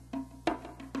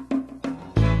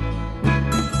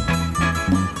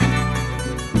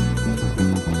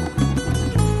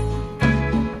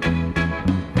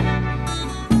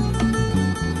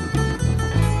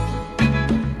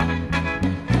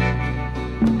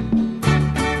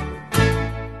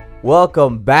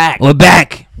Welcome back. We're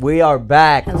back. We are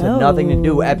back Hello. to Nothing to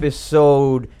Do,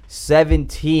 episode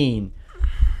 17.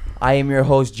 I am your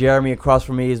host, Jeremy. Across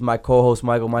from me is my co-host,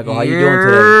 Michael. Michael, how you doing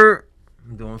today?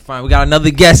 I'm doing fine. We got another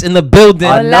guest in the building.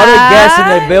 Hola. Another guest in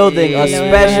the building, a Hello,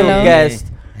 special hello. guest.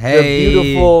 Hey. The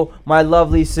beautiful, my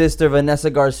lovely sister,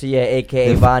 Vanessa Garcia,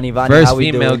 a.k.a. Vani. Vani, First how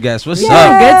we female doing? guest. What's Yay.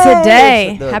 up? Good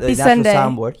today. The Happy natural Sunday.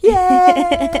 Soundboard.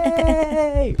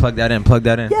 Yay! Plug that in.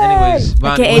 Yay. Anyways,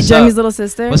 Vani, AKA what's Jeremy's up? little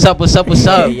sister. What's up?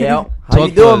 Yeah. How Talk you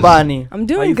to doing, us. Bonnie? I'm How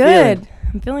doing you good. feeling?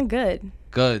 I'm feeling good.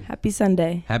 Good. Happy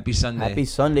Sunday. Happy Sunday. Happy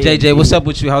Sunday. JJ, what's up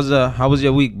with you? How was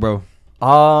your week, bro?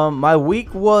 My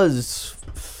week was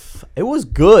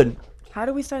good. How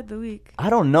do we start the week? I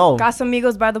don't know.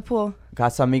 Casamigos by the pool.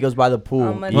 Casamigos by the pool.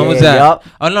 On Monday. When was that? Yup.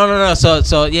 Oh no.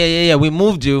 So yeah. We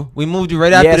moved you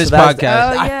right after this so that's-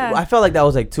 podcast. Oh, yeah. I felt like that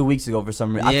was like 2 weeks ago for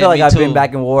some reason. I Yeah, feel like me I've been too.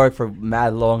 back in work for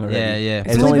mad long already. Yeah.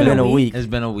 It's only been a week. It's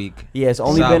been a week. Yeah, it's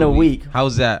only Solid been a week.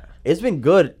 How's that? It's been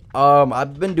good.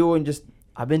 I've been doing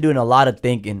a lot of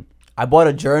thinking. I bought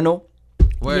a journal.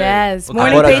 Word. Yes. What I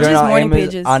Morning bought a pages, journal on morning Amaz-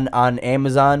 pages. on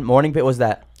Amazon. Morning page. What's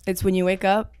that? It's when you wake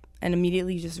up and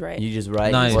immediately you just write. You just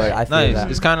write. Nice. Word, I feel Nice. that.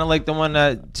 It's kind of like the one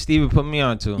that Steven put me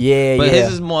onto. Yeah, But yeah.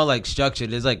 his is more like structured.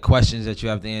 There's like questions that you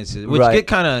have to answer, which Right. get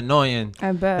kind of annoying.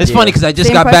 I bet. It's Yeah. funny because I just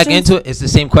Same got back questions? into it. It's the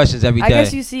same questions every day. I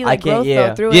guess you see like I can't- growth yeah.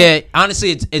 though through it. Yeah,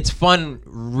 honestly, it's fun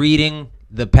reading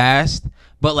the past,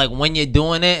 but like when you're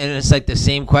doing it and it's like the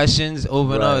same questions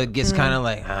over and Right. over, it gets kind of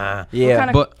like ah. Yeah.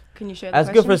 Kinda- But Can you share the That's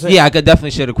good for questions? yeah, I could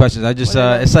definitely share the questions. I just What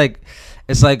are they?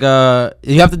 it's like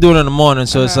you have to do it in the morning,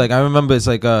 so it's Okay. like I remember it's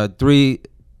like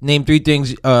name three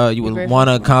things you would grateful want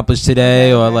to for. accomplish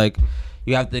today, Okay, or okay. like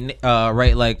you have to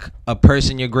write like a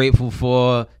person you're grateful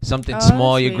for, something Oh,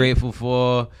 small that's you're sweet. grateful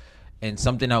for, and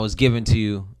something that was given to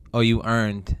you or you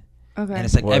earned. Okay. And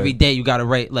it's like Word. every day you gotta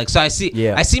write. Like so, I see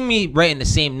me writing the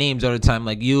same names all the time.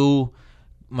 Like you,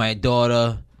 my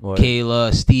daughter, Word.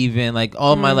 Kayla, Steven, like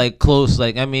all my like close.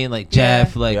 Like I mean, like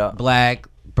Jeff, like Yeah. Black,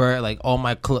 Bert, like all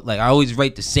my like I always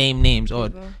write the same names. Or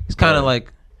it's kind of Word.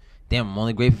 like, damn, I'm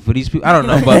only grateful for these people. I don't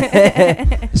know,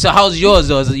 but so how's yours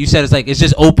though? You said it's like it's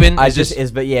just open. It's just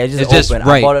open. it's just I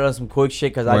right. bought it on some quick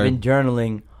shit because I've Word. been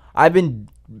journaling. I've been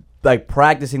like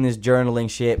practicing this journaling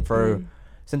shit for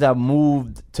since I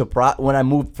moved to when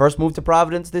I first moved to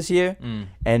Providence this year,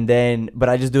 and then but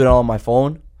I just do it all on my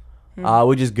phone,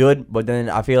 which is good. But then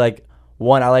I feel like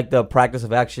I like the practice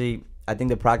of actually. I think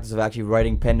the practice of actually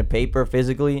writing pen to paper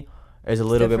physically is a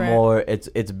little bit different. more.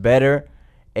 It's better,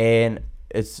 and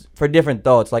it's for different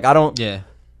thoughts. Like I don't. Yeah.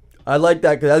 I like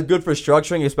that because that's good for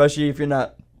structuring, especially if you're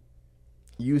not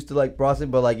used to like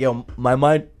processing. But like, yo, my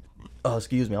mind. Oh,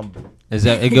 excuse me. Is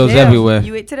that it goes Damn, everywhere?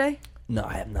 You ate today? No,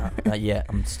 I have not yet.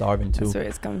 I'm starving too. That's where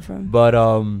it's coming from. But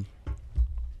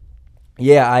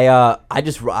yeah,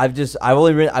 I've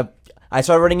only written. I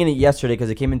started writing in it yesterday because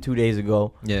it came in 2 days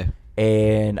ago, Yeah.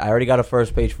 and I already got a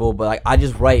first page full. But like, I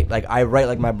just write like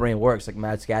my brain works, like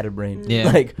mad scatterbrain. Yeah,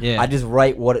 Like yeah. I just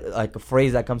write like a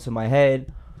phrase that comes to my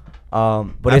head. But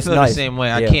I it's feel nice. the same way.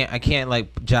 Yeah. I can't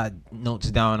like jot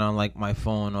notes down on like my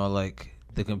phone or like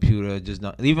the computer. Just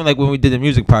not even like when we did the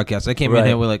music podcast. I came in Right.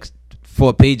 here with like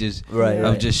 4 pages Right, of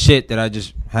right. just shit that I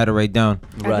just had to write down.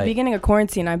 At the Right. beginning of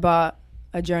quarantine, I bought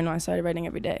a journal. I started writing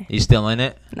every day. You still in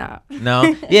it? Nah. No.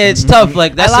 Yeah, it's tough.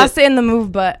 Like that's I lost it in the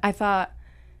move, but I thought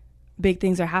big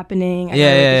things are happening. I Yeah,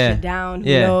 gotta write yeah, this shit down.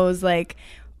 yeah. Who knows? Like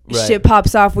Right. shit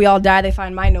pops off. We all die. They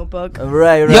find my notebook.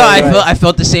 Right. Yo, I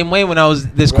felt the same way when I was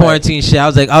this Right. quarantine shit. I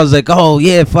was like, oh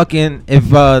yeah, fucking. If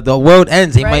the world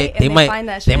ends, they Right, and they might find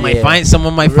that they shit. might Yeah. find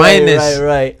someone might find this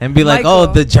Right. and be like, Michael.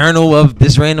 oh, the journal of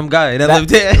this random guy that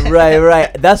lived here. right.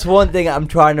 That's one thing I'm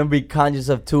trying to be conscious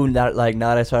of too. Now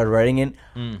that I started writing it,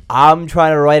 I'm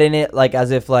trying to write in it like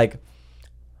as if like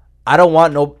I don't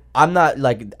want no. I'm not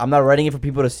writing it for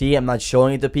people to see. I'm not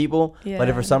showing it to people. But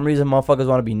if for Yeah. some reason motherfuckers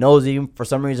want to be nosy, for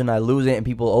some reason I lose it and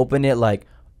people open it, like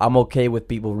I'm okay with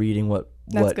people reading what's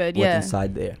good, yeah.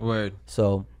 inside there. Word.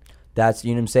 So that's,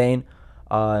 you know what I'm saying.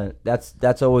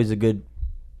 That's always a good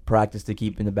practice to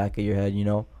keep in the back of your head. You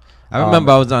know. I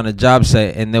remember I was on a job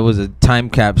site and there was a time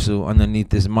capsule underneath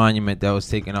this monument that was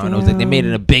taken out. And it was like they made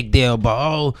it a big deal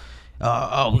about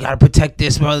we gotta protect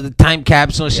this, bro, the time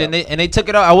capsule and shit. And they took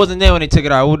it out. I wasn't there when they took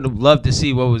it out. I wouldn't have loved to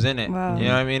see what was in it. Wow. You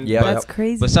know what I mean? Yeah. That's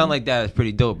crazy. But something like that is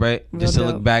pretty dope, right? Real Just to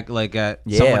dope. look back like at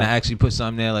Yeah. someone that actually put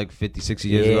something there like 50, 60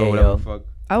 years ago, whatever yo. the fuck.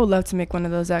 I would love to make one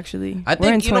of those actually. I We're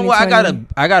in think you know what, 2020.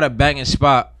 I got a banging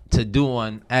spot to do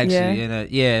one actually.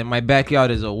 In my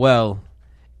backyard is a well,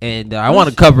 and I want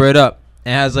to cover it up. It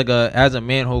has like a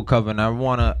manhole cover, and I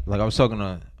wanna, like, I was talking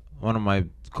to one of my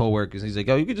coworkers. He's like,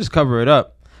 "Yo, you could just cover it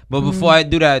up." But before I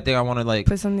do that, I think I want to like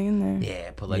Put something in there.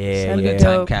 Yeah, put like Yeah, a yeah.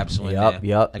 time capsule in there.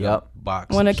 Yup. Like a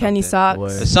box. One or of Kenny's something.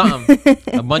 socks. Or something.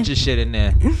 A bunch of shit in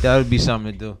there. That would be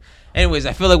something to do. Anyways,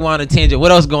 I feel like we're on a tangent.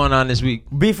 What else going on this week?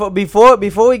 Before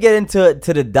we get into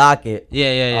the docket.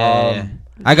 Yeah.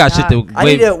 I got shit to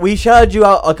wait. We shouted you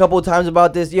out a couple of times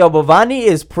about this. Yo, but Vani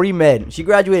is pre-med. She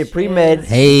graduated pre-med.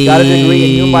 Hey. Got a degree in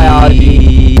human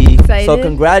biology. Excited. So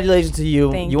congratulations to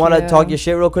you. Thank You want to you. talk your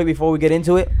shit real quick before we get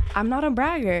into it? I'm not a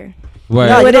bragger. Word.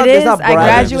 No, What you're it is, it's not I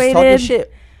bragging. Just talk your graduated.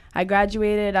 shit. I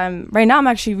graduated. Right now I'm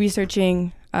actually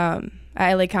researching at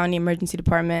LA County Emergency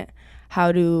Department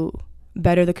how to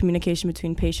better the communication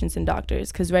between patients and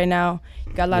doctors. Because right now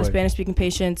you got a lot of Word. Spanish speaking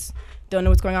patients, don't know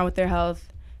what's going on with their health,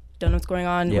 don't know what's going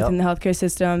on within the healthcare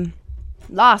system.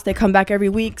 Lost. They come back every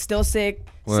week, still sick,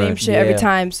 same shit every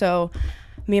time. So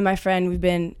me and my friend, we've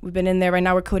been in there. Right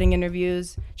now we're coding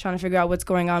interviews, trying to figure out what's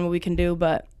going on, what we can do.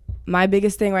 But my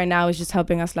biggest thing right now is just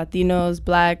helping us Latinos,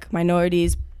 Black,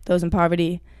 minorities, those in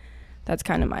poverty. That's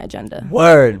kind of my agenda.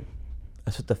 Word.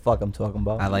 That's what the fuck I'm talking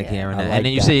about. I like hearing I that. like And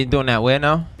then you that. say you're doing that where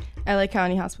now? LA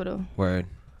County Hospital. Word.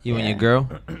 You and Yeah. your girl?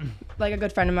 Like a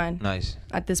good friend of mine Nice.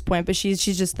 at this point, but she's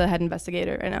just the head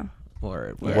investigator right now.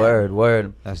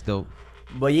 Word. That's dope.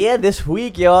 But yeah, this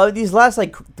week, yo, these last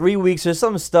like 3 weeks, there's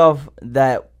some stuff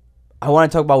that I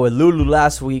want to talk about with Lulu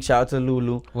last week. Shout out to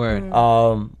Lulu. Word.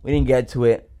 We didn't get to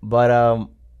it, but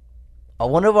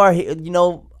one of our,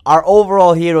 our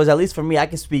overall heroes, at least for me, I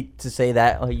can speak to say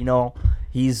that,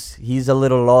 he's a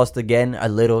little lost again,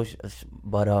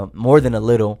 but more than a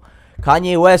little.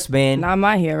 Kanye West, man, Not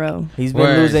my hero. he's been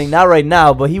Word. losing, not right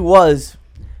now, but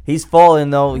he's fallen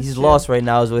though. That's He's true. lost right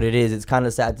now is what it is. It's kind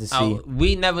of sad to see.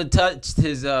 We never touched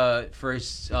his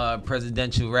first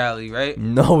presidential rally, right?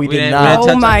 No, we did didn't- not. we didn't Oh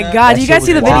touch on my that. God! That Do you shit guys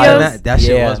see the was wild. videos? That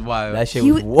shit Yeah, was wild. That shit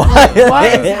He was w- wild.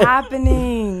 What is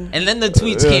happening? And then the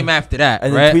tweets came after that,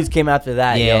 And right? the tweets came after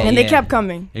that. Yeah. yo. And they kept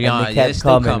coming. Yeah, And they yeah, kept it's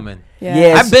still coming. coming. Yeah.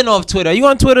 Yeah, I've been off Twitter. Are you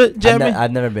on Twitter, Jeremy?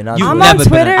 I've never been on. You've I'm Twitter. on never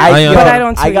been Twitter, on- but I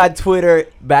don't I tweet. got Twitter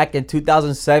back in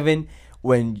 2007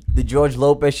 when the George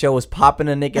Lopez show was popping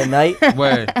a Nick at night.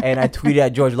 Word. And I tweeted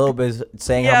at George Lopez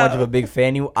saying how much of a big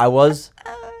fan I was,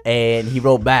 and he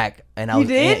wrote back. And I He was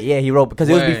did? Yeah, he wrote because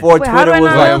it was Word. before Wait, how do Twitter I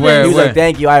was not like. know this? He was Word. like,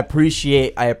 "Thank you, I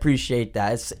appreciate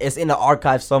that. It's in the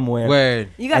archive somewhere." Word.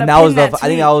 You gotta And that was pin I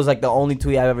think that was like the only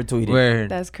tweet I've ever tweeted. Word.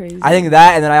 That's crazy. I think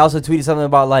that, and then I also tweeted something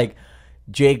about like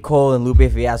J. Cole and Lupe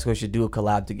Fiasco should do a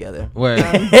collab together. Word.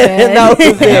 And that was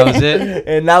it. That was it?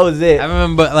 And that was it. I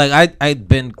remember, like, I'd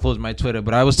been closed my Twitter,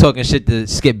 but I was talking shit to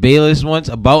Skip Bayless once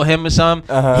about him or something.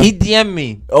 Uh-huh. He DM'd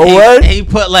me. Oh, he, what? He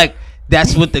put, like,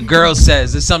 that's what the girl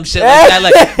says or some shit like that.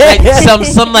 Like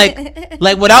some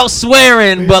like without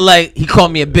swearing, but, like, he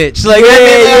called me a bitch. Like,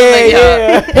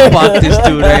 I was like, yo, fuck this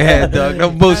dude right here, dog. No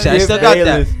bullshit. I still got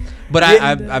that. But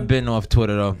I've been off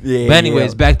Twitter, though. Yeah, But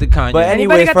anyways, yeah. back to Kanye. But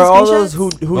Anybody anyways, got for the all those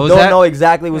screenshots? who What was don't that? know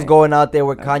exactly what's Right. going out there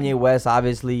with Kanye West,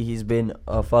 obviously he's been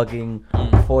a fucking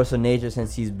force of nature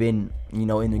since he's been, in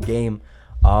the game.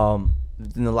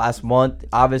 In the last month,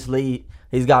 obviously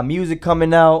he's got music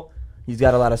coming out. He's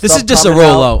got a lot of This stuff is just a coming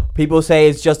out. rollout. People say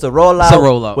it's just a rollout. It's a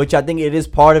rollout. Which I think it is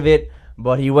part of it.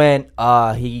 But he went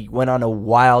on a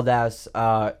wild ass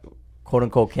quote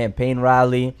unquote campaign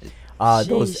rally.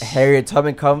 Those Sheesh. Harriet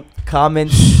Tubman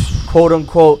comments, quote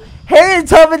unquote. Harriet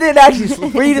Tubman didn't actually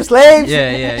free the slaves.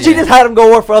 Yeah. She just had them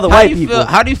go work for other white people.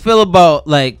 How do you feel about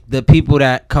like the people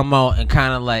that come out and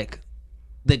kind of like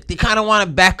they kind of want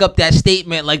to back up that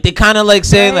statement? Like they kind of like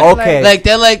saying like, Okay. like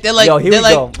they're like Yo, here they're we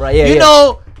like go. Right, yeah, you yeah.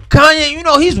 know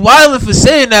Kanye, he's wilding for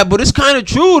saying that, but it's kind of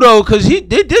true though, because they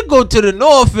did go to the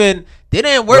north and they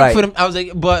didn't work Right. for them. I was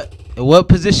like, but what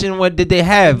position? What did they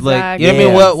have? Like, you know Exactly. what I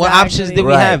mean? Yeah. What options did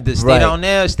we Right, have? To stay right. down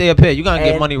there, or stay up here? You're gonna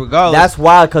get And money regardless. That's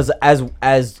wild because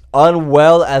as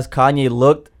unwell as Kanye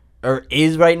looked or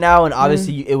is right now, and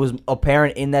obviously it was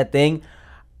apparent in that thing.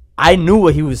 I knew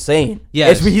what he was saying.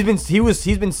 Yes. he's been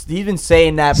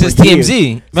saying that since for years.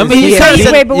 TMZ. Remember Since he TMZ. kind of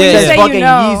said, Wait, but when you Since say fucking you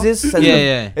know. Yeezus and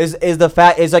Yeah. is the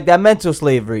fact is like that mental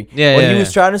slavery. Yeah, What yeah, he was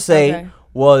yeah. trying to say Okay.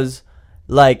 was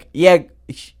like,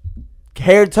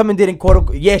 Harriet Tubman didn't quote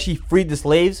unquote, she freed the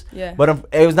slaves. Yeah. But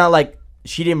it was not like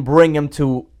she didn't bring them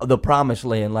to the promised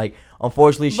land. Like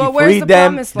unfortunately, she But where's freed the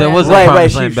them. promised There land? was a Right.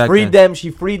 promised She land back freed then. them. She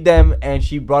freed them, and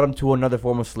she brought them to another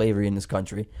form of slavery in this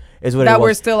country. Is what it That was.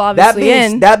 we're still obviously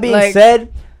in. That being Like- said,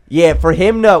 yeah, for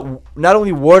him to not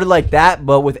only word it like that,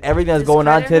 but with everything that's going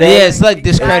on Discredit her? today, Yeah, it's like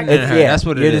discrediting it's- her. That's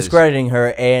what it you're is. discrediting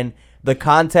her, and the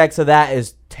context of that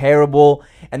is terrible.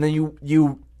 And then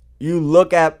you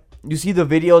look at you see the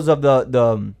videos of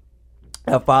the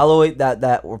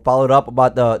that were followed up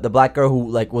about the black girl who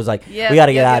like was like, Yeah, we got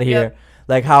to get yep, out of yep, here. yep.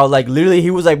 Like how like literally he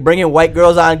was like bringing white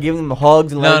girls on, giving them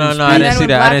hugs and No, I didn't see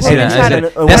that.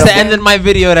 That's the end of my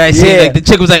video that I seen. Like the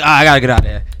chick was like, I gotta get out of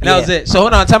there. And that was it. So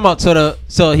hold on, time out.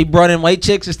 So he brought in white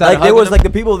chicks and started like there was like the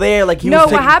people there, like he was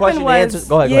taking questions and answers.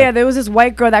 Go ahead. There was this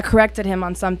white girl that corrected him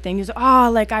on something. He was like, oh,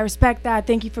 like I respect that.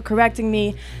 Thank you for correcting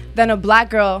me. Then a black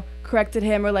girl corrected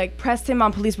him or like pressed him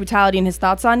on police brutality and his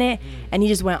thoughts on it, and he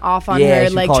just went off on her,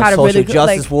 like try to social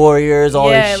justice warriors, all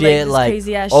this shit, like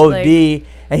crazy ass OD. Shit,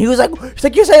 and he was like, she's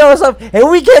like, you're saying all this stuff, and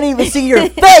we can't even see your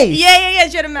face. Yeah.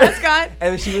 She had a mask on.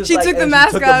 And she took the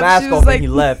mask off. She was like, and he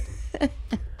left.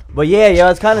 But yeah,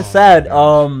 it's kind of sad.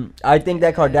 I think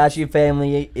that Kardashian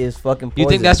family is fucking poison. You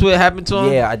think that's what happened to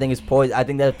him? Yeah, I think it's poison. I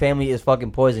think that family is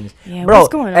fucking poisonous. Yeah, bro, what's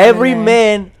going on every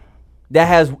man that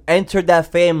has entered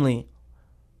that family,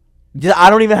 I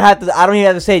don't even have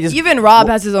to say. Just even Rob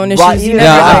has his own issues.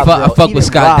 I fuck with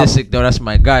Scott Disick though. That's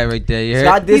my guy right there. You heard?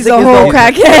 Scott Disick he's a whole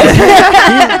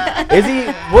crackhead. Is he?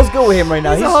 What's good with him right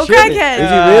now? He's a whole crackhead. Is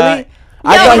he really?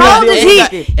 How old is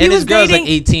he? And his girl's like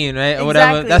 18, right? Or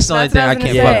whatever. That's the only thing I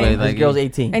can't fuck with. Like, his girl's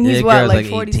 18. And he's what, like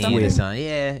 40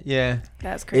 something? Yeah.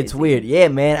 That's crazy. It's weird. Yeah,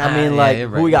 man. I mean, like,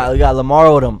 who we got? We got Lamar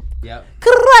Odom. Yep.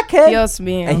 Crackhead. Dios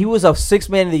mío. And he was a sixth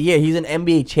man of the year. He's an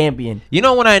NBA champion. You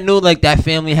know when I knew like that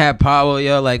family had power,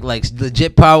 like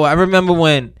legit power? I remember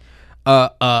when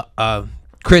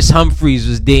Chris Humphries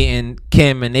was dating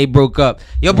Kim and they broke up.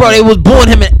 Yo, bro, they was booing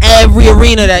him in every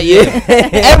arena that year.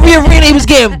 Every arena he was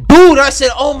getting booed. I said,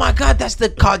 oh my God, that's the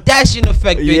Kardashian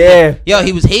effect. Yeah. Yo,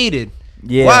 he was hated.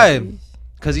 Yeah. Why?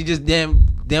 Because he just didn't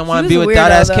want to be with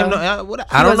that ass Kim.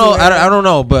 I don't know. I don't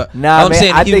know. But I'm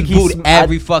saying he was booed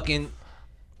every fucking.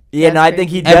 Yeah, no, I think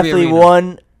he definitely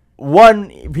won.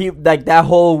 Like that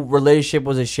whole relationship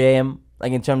was a sham.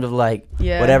 Like in terms of like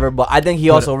whatever. But I think he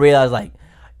also realized like,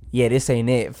 yeah, this ain't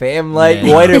it, fam. Like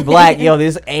white or black, yo,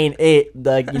 this ain't it.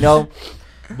 Like, you know.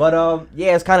 But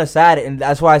yeah, it's kind of sad, and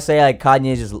that's why I say like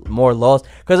Kanye is just more lost.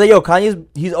 Cause like, yo,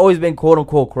 he's always been quote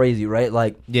unquote crazy, right?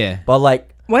 Like, yeah. But like,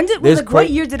 what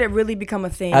year did it really become a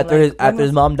thing? After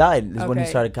his mom died is when he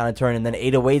started kind of turning. And then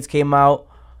 808s came out,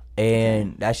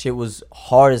 and that shit was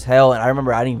hard as hell. And I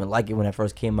remember I didn't even like it when it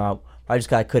first came out. I just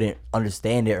kind of couldn't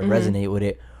understand it or resonate with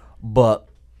it. But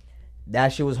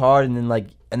that shit was hard, and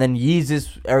then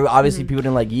Yeezus. Obviously, people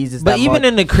didn't like Yeezus. But even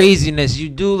in the craziness, you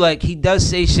do like he does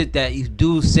say shit that you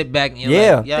do sit back and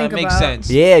you're like, yeah, it makes sense.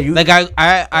 Yeah, like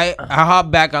I hop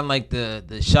back on like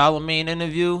the Charlemagne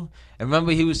interview. And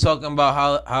remember he was talking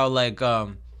about how like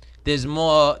there's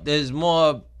more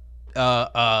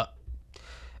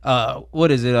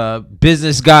what is it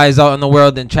business guys out in the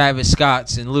world than Travis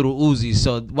Scott's and Little Uzi's.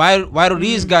 So why do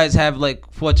these guys have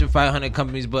like Fortune 500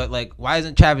 companies, but like why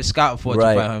isn't Travis Scott a Fortune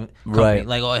 500 company,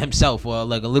 like or himself or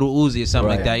like a Little Uzi or something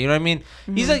like that? You know what I mean?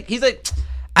 He's like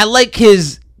I like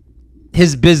his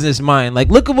business mind. Like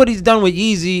look at what he's done with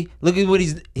Yeezy. Look at what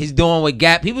he's doing with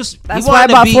Gap. That's why I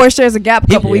bought 4 shares of Gap a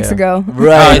couple weeks ago.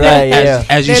 Right.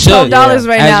 As you they're should. $12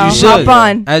 right now. Hop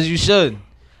on. As you should.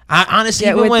 I honestly,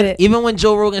 even when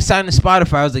Joe Rogan signed to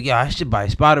Spotify, I was like, yo, I should buy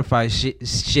Spotify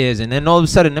shares. And then all of a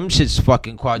sudden, them shits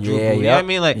fucking quadruple. You know what I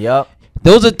mean? Like,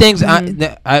 those are things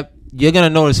you're going to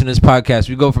notice in this podcast.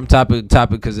 We go from topic to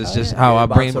topic because it's just how our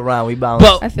brain. We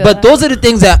bounce. But those are the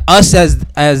things that us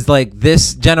as like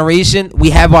this generation,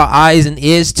 we have our eyes and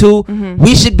ears to.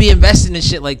 We should be investing in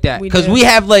shit like that. Because we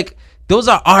have like, those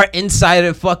are our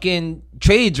insider fucking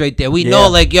trades right there. We know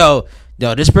like, yo,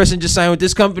 this person just signed with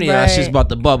this company. That's just about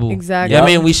the bubble. Exactly. I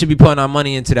mean, we should be putting our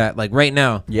money into that, like right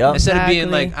now. Yeah. Instead of being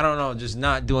like, I don't know, just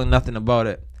not doing nothing about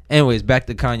it. Anyways, back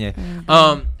to Kanye.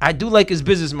 I do like his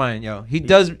business mind, yo. He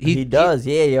does. He does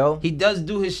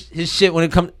do his shit when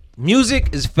it comes. Music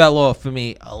is fell off for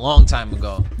me a long time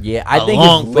ago. Yeah, I think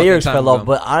his lyrics fell off.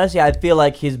 But honestly, I feel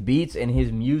like his beats and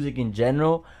his music in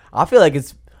general, I feel like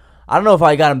it's. I don't know if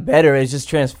I got him better. It's just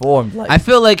transformed. Like I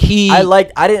feel like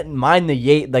I didn't mind the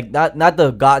Ye, like not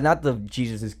the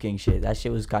Jesus is King shit. That shit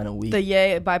was kind of weak. The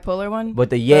Ye bipolar one. But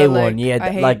the Ye one, yeah. I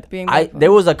hate being bipolar.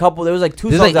 There was a couple. There was like 2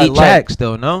 There's songs like 8 I tracks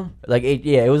though. No. Like 8.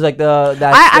 Yeah, it was like I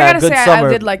gotta Good say Summer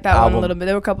I did like that album. one a little bit.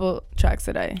 There were a couple tracks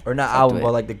that I or not album,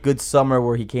 but like the Good Summer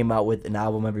where he came out with an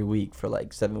album every week for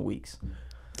like 7 weeks.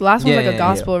 The last one was like a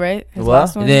gospel, right? His what?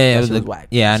 last one? Yeah, it was whack.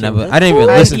 Yeah, I didn't even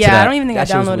listen to that. Yeah, I don't even think I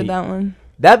downloaded that one.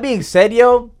 That being said,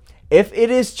 yo, if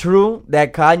it is true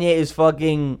that Kanye is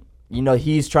fucking,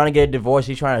 he's trying to get a divorce,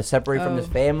 he's trying to separate from his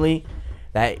family,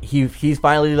 that he's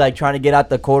finally like trying to get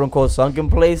out the quote unquote sunken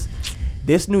place,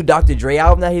 this new Dr. Dre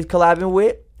album that he's collabing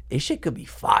with, this shit could be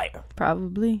fire.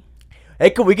 Probably.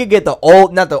 We could get not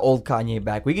the old Kanye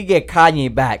back. We could get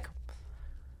Kanye back.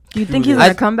 Do you think he's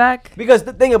gonna come back? Because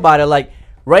the thing about it, like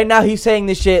right now he's saying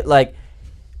this shit like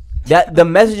that the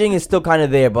messaging is still kind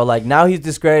of there, but like now he's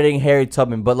discrediting Harriet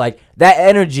Tubman. But like that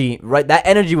energy, right? That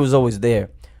energy was always there.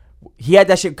 He had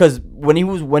that shit because when he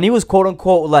was quote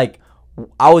unquote like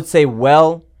I would say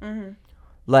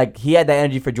like he had that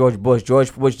energy for George Bush.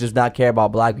 George Bush does not care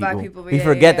about black people. We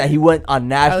forget that he went on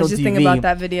national I was just TV thinking about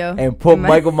that video and put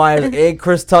Michael Myers and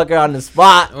Chris Tucker on the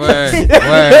spot. Word.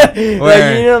 Like, you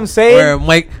know what I'm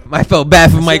saying? I felt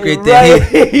bad for Mike right there.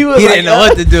 Right. He didn't know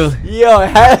what to do. Yo,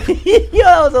 that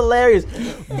was hilarious.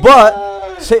 But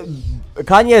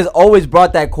Kanye has always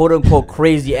brought that quote unquote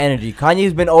crazy energy.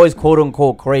 Kanye's been always quote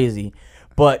unquote crazy.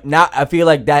 But now I feel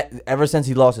like that ever since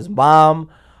he lost his mom,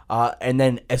 and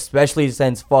then especially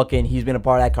since fucking he's been a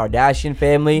part of that Kardashian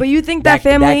family. But you think that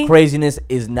family, that craziness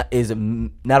is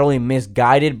not only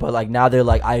misguided, but like now they're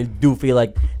like, I do feel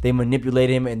like they manipulate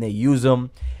him and they use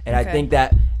him. And I think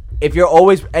that if you're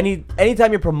always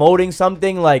anytime you're promoting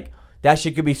something, like that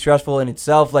shit could be stressful in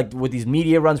itself, like with these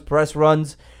media runs, press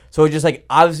runs. So it's just like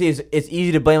obviously it's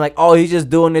easy to blame like, oh, he's just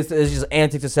doing this, it's just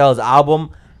antics to sell his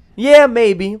album. Yeah,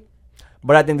 maybe.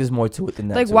 But I think there's more to it than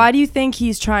that. Like, why do you think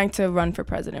he's trying to run for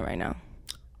president right now?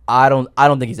 I don't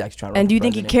think he's actually trying to run for president. And do you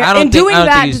think he cares? In doing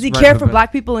that, does he care for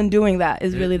black people in doing that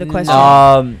is really the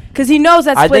question. Because he knows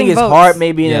that's splitting votes. I think his heart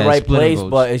may be in the right place,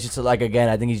 votes. But it's just like, again,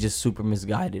 I think he's just super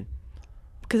misguided.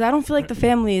 Because I don't feel like the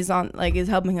family is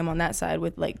helping him on that side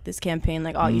with like this campaign.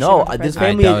 Like, oh, you no, this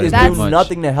family is doing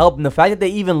nothing to help him. The fact that they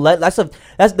even that's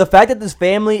the fact that this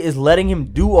family is letting him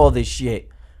do all this shit.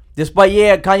 Despite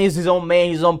Kanye's his own man,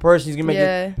 he's his own person. He's gonna make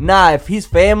it. Nah, if he's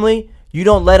family, you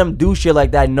don't let him do shit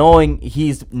like that, knowing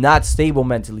he's not stable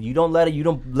mentally. You don't let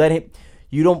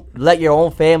your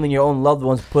own family and your own loved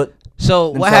ones put.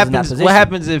 So what happens? What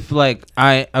happens if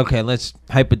let's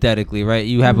hypothetically, right?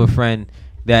 You have a friend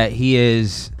that he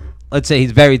is, let's say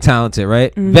he's very talented,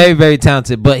 right? Mm-hmm. Very, very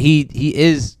talented, but he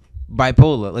is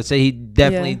bipolar. Let's say he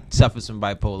definitely suffers from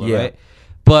bipolar, right?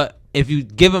 But if you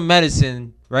give him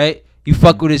medicine, right? You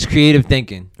fuck with his creative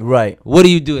thinking. Right. What do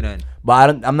you do then?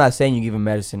 But I'm not saying you give him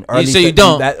medicine. Or so you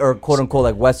don't. That, or quote unquote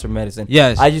like Western medicine.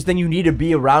 Yes. I just think you need to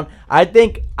be around. I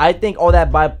think all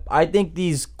that I think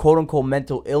these quote unquote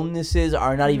mental illnesses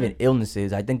are not even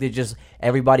illnesses. I think they're just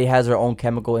everybody has their own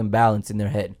chemical imbalance in their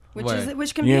head.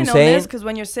 Which can be an illness because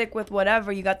when you're sick with whatever,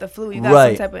 you got the flu, you got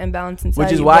some type of imbalance inside.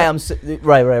 Which is why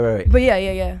right. But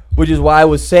yeah. Which is why I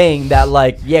was saying that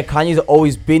Kanye's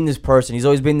always been this person. He's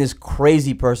always been this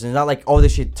crazy person. It's not like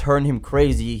this shit turned him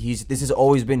crazy. This has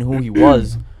always been who he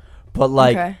was. But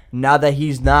now that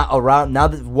he's not around, now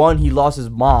that one he lost his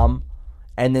mom,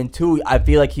 and then two I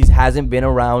feel like he hasn't been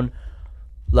around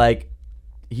that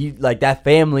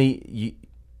family.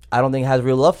 I don't think has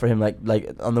real love for him, like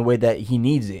on the way that he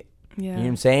needs it. Yeah. You know what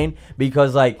I'm saying?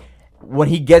 Because when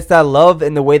he gets that love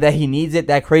in the way that he needs it,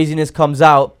 that craziness comes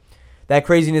out. That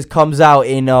craziness comes out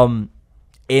in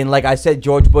like I said,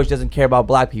 George Bush doesn't care about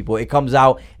black people. It comes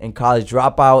out in college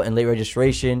dropout and late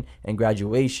registration and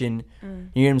graduation. You know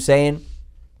what I'm saying?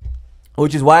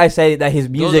 Which is why I say that his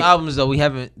music. Those albums though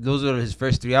those are his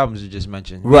first 3 albums you just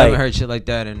mentioned. Right. We haven't heard shit like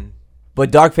that But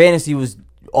Dark Fantasy was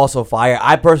also fire.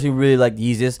 I personally really liked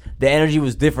Yeezus. The energy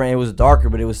was different. It was darker,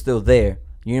 but it was still there.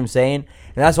 You know what I'm saying?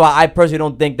 And that's why I personally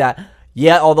don't think that.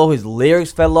 Although his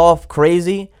lyrics fell off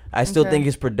crazy, I still think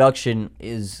his production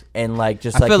is I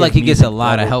feel like he gets a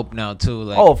lot of help now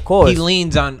too. Of course. He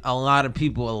leans on a lot of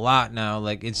people a lot now.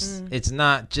 It's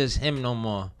not just him no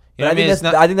more. You know I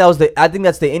think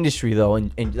that's the industry though,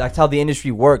 and that's how the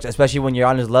industry works, especially when you're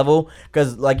on his level.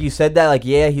 Because like you said that,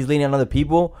 he's leaning on other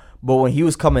people. But when he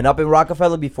was coming up in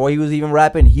Rockefeller, before he was even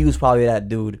rapping, he was probably that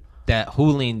dude. That who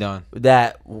leaned on?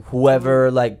 That whoever,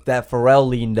 that Pharrell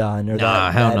leaned on. Or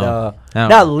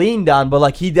not leaned on,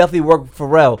 but, he definitely worked with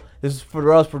Pharrell. This is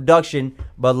Pharrell's production,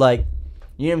 but, you know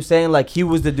what I'm saying? He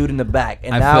was the dude in the back.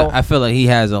 And I feel like he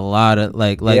has a lot of,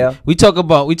 we talk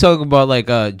about,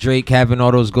 Drake having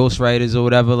all those ghostwriters or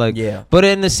whatever, But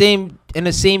in the same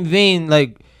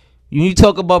vein, you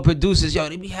talk about producers,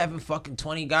 they be having fucking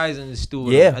 20 guys in the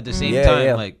studio at the same time.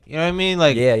 You know what I mean?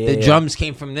 The drums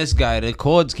came from this guy, the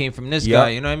chords came from this guy.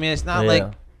 You know what I mean? It's not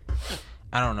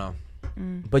I don't know.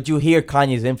 But you hear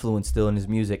Kanye's influence still in his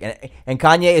music. And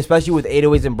Kanye, especially with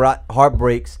 808s and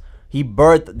Heartbreaks, he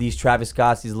birthed these Travis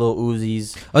Scotts, these Lil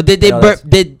Uzis. Oh, did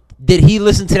he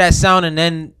listen to that sound and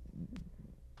then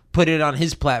put it on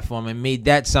his platform and made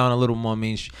that sound a little more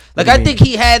mainstream? I think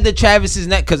he had the Travis's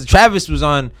neck because Travis was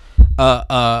on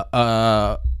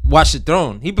Watch the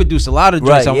Throne. He produced a lot of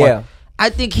joints on one. I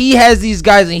think he has these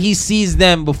guys and he sees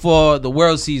them before the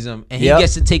world sees them, and he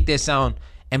gets to take their sound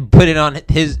and put it on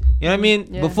his. You know what I mean?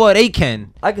 Yeah. Before they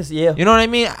can. I can see, yeah. You know what I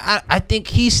mean? I think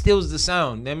he steals the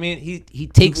sound. I mean, he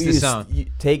takes the sound.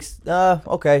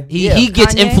 Okay. He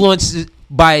gets Kanye? influenced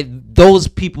by those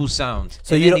people's sounds.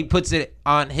 So and you then don't- he puts it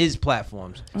on his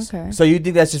platforms. Okay. So you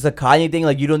think that's just a Kanye thing?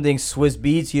 Like you don't think Swiss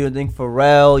Beats, you don't think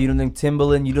Pharrell, you don't think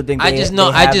Timbaland, you don't think I just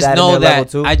know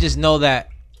that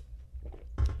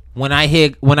when I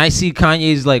see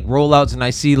Kanye's like rollouts and I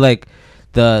see like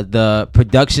the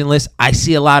production list, I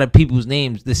see a lot of people's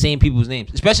names, the same people's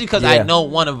names, especially because I know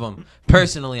one of them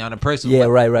personally on a personal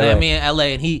level. Right. Like, I'm in LA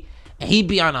and he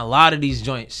be on a lot of these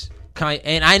joints.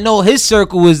 And I know his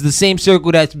circle is the same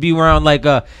circle that's be around like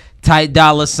a Ty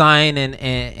Dolla Sign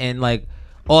and like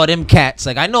all them cats.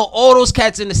 Like I know all those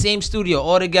cats in the same studio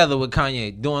all together with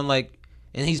Kanye doing like,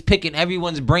 and he's picking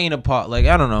everyone's brain apart. Like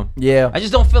I don't know. Yeah. I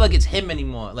just don't feel like it's him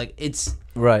anymore. Like it's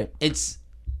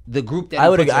the group that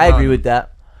I agree with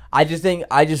that. I just think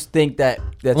that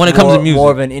that's when it comes to music,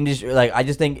 more of an industry. Like I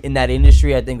just think in that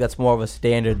industry, I think that's more of a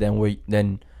standard than we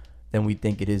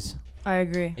think it is. I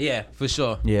agree. Yeah, for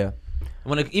sure. Yeah.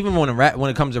 When it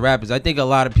comes to rappers, I think a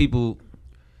lot of people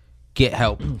get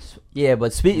help. Yeah,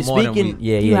 but speaking,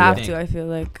 You have to. I feel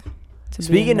like.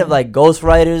 Speaking of like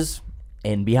ghostwriters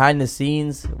and behind the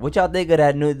scenes, what y'all think of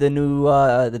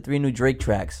the 3 new Drake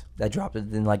tracks that dropped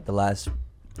in like the last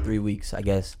 3 weeks, I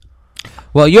guess?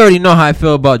 Well, you already know how I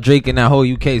feel about Drake and that whole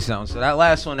UK sound. So that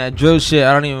last one, that drill shit,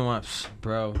 I don't even want,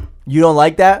 bro. You don't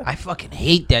like that? I fucking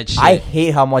hate that shit. I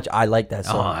hate how much I like that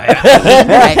song. I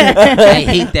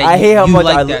hate that. I hate how much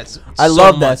I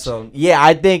love much. that song. Yeah,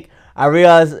 I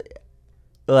realize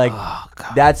like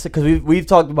that's because we've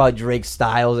talked about Drake's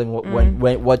styles and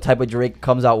what type of Drake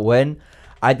comes out when.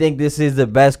 I think this is the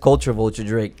best culture vulture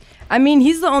Drake. I mean,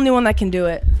 he's the only one that can do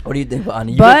it. What do you think,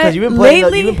 Vani? But you've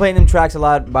been playing them tracks a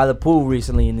lot by the pool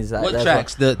recently. In these what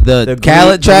tracks? The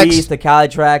Khaled tracks, the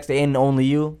Khaled tracks, the And Only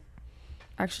You.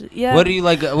 Actually, yeah. What do you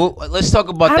like? Let's talk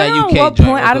about that UK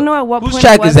joint. I don't know at what point. Whose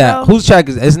track is that? Whose track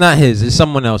is? It's not his. It's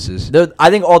someone else's. I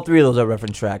think all 3 of those are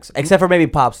reference tracks, except for maybe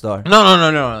Popstar.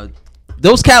 No.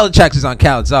 Those Khaled tracks is on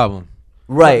Khaled's album.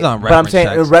 Right, but I'm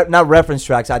saying not reference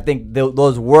tracks. I think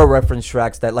those were reference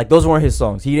tracks that like those weren't his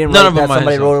songs. He didn't write that.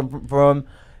 Somebody wrote them for him.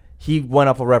 He went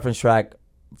off a reference track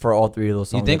for all 3 of those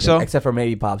songs. You think so? Except for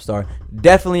maybe Popstar.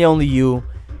 Definitely Only You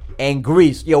and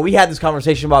Grease. Yo, we had this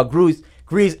conversation about Grease,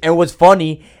 and what's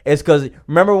funny is because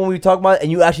remember when we talked about it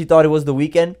and you actually thought it was The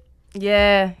Weeknd?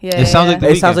 Yeah. It sounds like The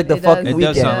Weeknd. It sounds like the fucking Weeknd. It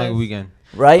does sound like a Weeknd.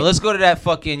 Right? But let's go to that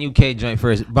fucking UK joint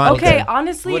first. Bonnie, okay,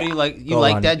 honestly, what do you like? You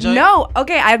like that joint? No,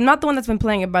 okay, I'm not the one that's been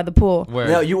playing it by the pool. Where?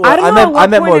 No, I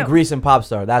meant more Grease and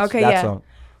Popstar. That's that song.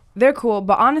 They're cool,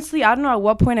 but honestly, I don't know at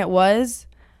what point it was,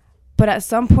 but at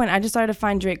some point I just started to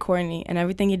find Drake corny, and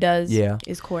everything he does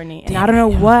is corny, and I don't know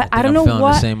what. I don't know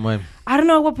what. The same way. I don't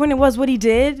know at what point it was what he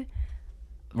did.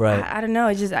 Right. I don't know.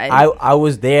 It's just I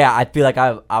was there. I feel like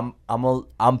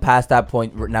I'm past that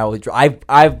point now.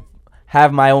 I've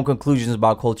have my own conclusions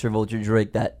about culture vulture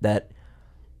Drake that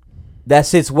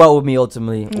sits well with me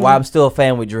ultimately. Why I'm still a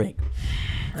fan with Drake.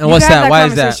 And what's that? Why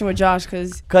is that? Conversation with Josh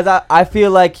because I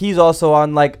feel like he's also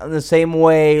on like the same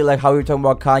way like how we were talking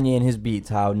about Kanye and his beats.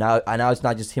 How now it's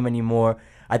not just him anymore.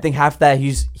 I think half that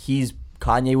he's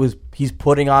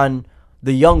putting on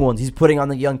the young ones. He's putting on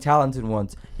the young talented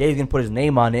ones. Yeah, he's gonna put his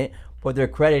name on it, but they're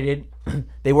credited.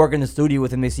 They work in the studio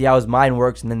with him. They see how his mind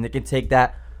works, and then they can take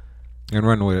that and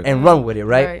run with it.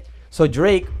 Right? So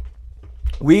Drake,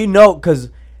 we know because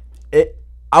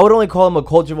I would only call him a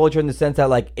culture vulture in the sense that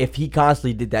like if he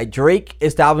constantly did that, Drake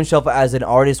established himself as an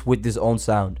artist with his own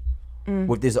sound,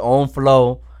 with his own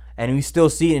flow, and we still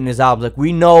see it in his albums. Like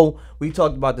we know, we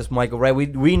talked about this, Michael, right?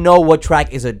 We know what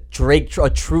track is a true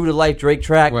to life Drake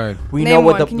track. Word. We Name know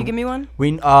what one. Can you give me one?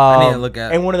 I need to look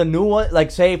at. And one of the new ones,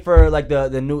 like say for like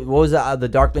the new, what was that? The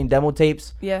Dark Lane demo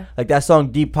tapes. Yeah. Like that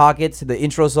song Deep Pockets, the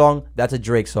intro song, that's a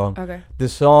Drake song. Okay. The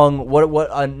song what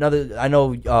another, I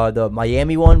know the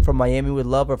Miami one, From Miami with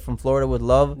Love or From Florida with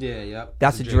Love. Yeah, yep.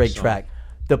 That's a Drake track.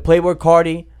 The Playboy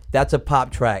Cardi, that's a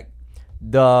pop track.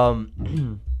 The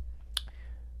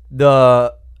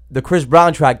Chris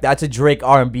Brown track, that's a Drake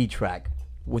R&B track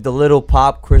with a little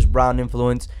pop Chris Brown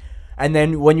influence. And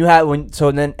then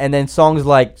then songs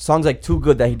like Too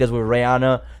Good that he does with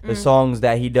Rihanna, the songs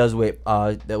that he does with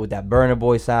that Burna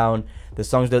Boy sound, the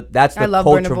songs that's the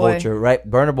culture vulture, right?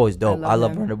 Burna Boy's dope. I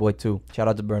love Burna Boy too. Shout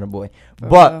out to Burna Boy.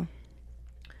 But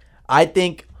I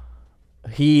think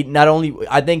he's not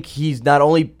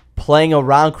only playing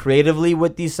around creatively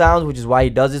with these sounds, which is why he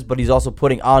does this, but he's also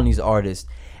putting on these artists.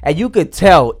 And you could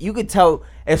tell,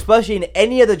 especially in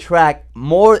any other track,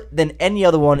 more than any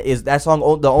other one, is that song,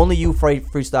 The Only You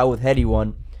freestyle with Heady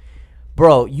one.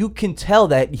 bro, you can tell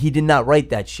that he did not write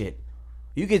that shit.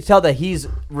 You can tell that he's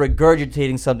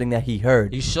regurgitating something that he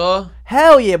heard. You sure?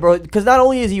 Hell yeah, bro. Because not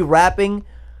only is he rapping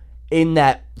in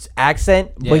that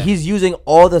accent, but he's using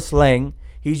all the slang.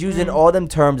 He's using all them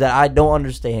terms that I don't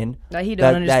understand. That he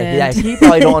don't understand. That he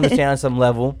probably don't understand on some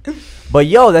level. But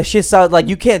yo, that shit sounds like,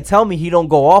 you can't tell me he don't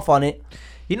go off on it.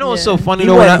 You know what's so funny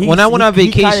though? When I went on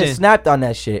vacation, he kind of snapped on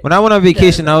that shit. When I went on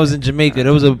vacation, I was in Jamaica.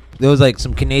 There was like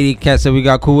some Canadian cats that we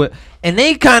got cool with, and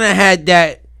they kind of had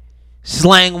that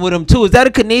slang with them too. Is that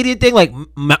a Canadian thing, like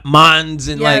mons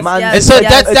and like? And so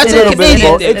that's a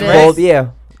Canadian thing, it's right? both,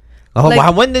 yeah. Oh,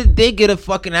 like, when did they get a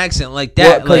fucking accent like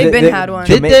that? Well, like, had one.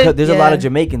 There's a lot of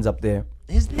Jamaicans up there.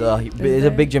 Is there? There's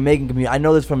a big Jamaican community. I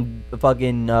know this from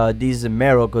fucking Jesus and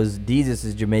Mero, because Jesus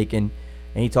is Jamaican,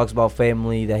 and he talks about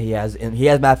family that he has, and he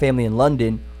has my family in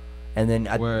London, and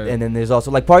then there's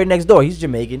also like Party Next Door. He's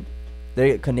Jamaican,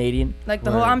 they're Canadian. Like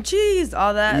the whole I'm cheese,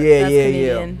 all that. Yeah, that's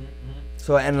Canadian. yeah.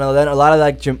 So and then a lot of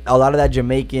that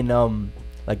Jamaican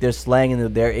like their slang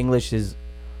and their English is,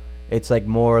 it's like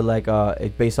more like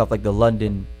it's based off like the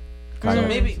London kind So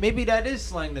of. maybe that is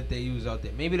slang that they use out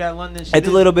there. Maybe that London shit. It's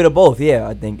a little bit of both, yeah.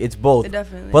 I think it's both. It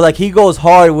definitely. But like he goes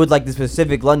hard with like the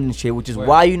specific London shit, which is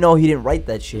why he didn't write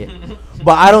that shit.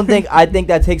 But I think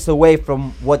that takes away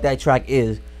from what that track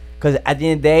is, because at the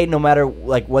end of the day, no matter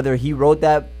like whether he wrote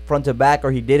that front to back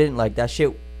or he didn't, like that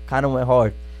shit kind of went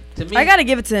hard. To me, I gotta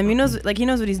give it to him. He knows what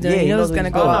he's doing. Yeah, he knows it's gonna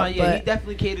go up. He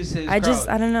definitely caters to his crowd.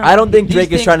 I don't know. I don't think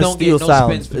Drake is trying to steal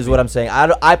sounds. Is what I'm saying.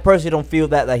 I personally don't feel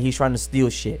that he's trying to steal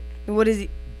shit. What is he?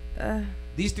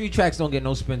 These 3 tracks don't get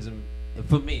no spins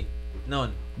for me.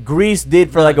 None. Grease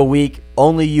did for like a week.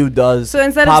 Only You does. So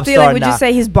instead of stealing, would you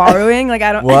say he's borrowing? Like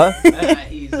I don't. What?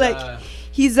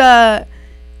 He's I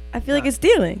feel like it's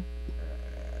stealing.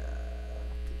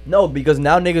 No, because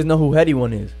now niggas know who Heady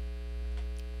One is.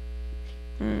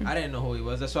 I didn't know who he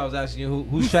was. That's why I was asking you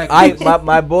who's track.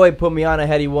 My boy put me on a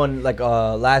Heady One like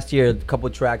last year. A couple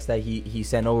tracks that he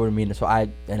sent over to me, and so I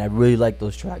really like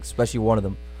those tracks, especially one of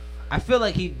them. I feel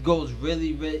like he goes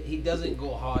really. He doesn't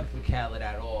go hard for Khaled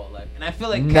at all. Like, and I feel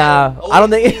like Khaled I don't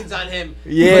think it's on him.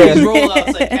 Yeah, his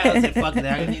rollouts like Khaled said, "Fuck it,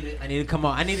 I need to come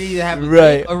on. I need to either have a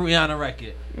Rihanna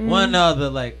record, one other.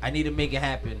 Like, I need to make it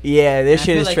happen." Yeah, this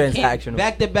shit is transactional.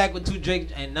 Back to back with 2 Drake,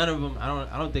 and none of them.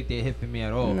 I don't think they hit for me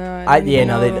at all. No, they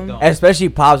don't. Especially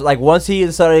Pops. Like once he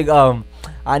started,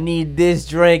 I need this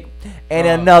drink and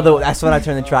another. That's when I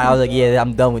turned the track. I was like, yeah,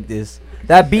 I'm done with this.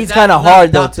 That beat's kind of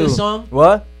hard though too. Song?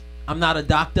 What? I'm not a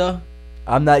doctor.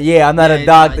 I'm not a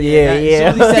doctor. Yeah.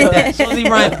 As soon as he said that, as soon as he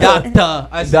rhymed doctor,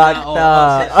 I said,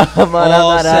 I'm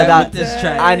not a doctor. This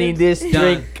track. I need this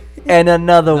drink and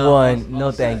another one.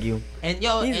 No, thank you. And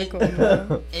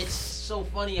it's so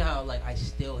funny how like I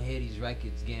still hear these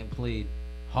records getting played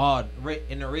hard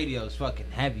in the radio. It's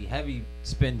fucking heavy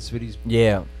spins for these.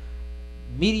 Yeah.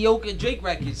 Mediocre Drake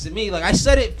records to me. Like I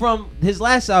said it from his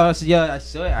last album. I said, yeah, I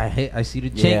saw it. I see the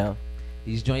chink. Yeah.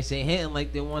 These joints ain't hitting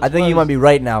like they once was. I think you might be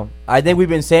right now. I think we've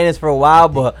been saying this for a while,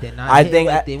 but I think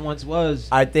like they once was.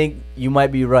 I think you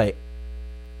might be right.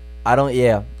 I don't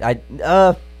know.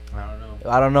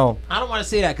 I don't know. I don't want to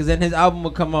say that because then his album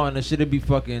would come out and it should be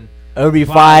fucking. It would be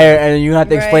fire, and you have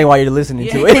to explain why you're listening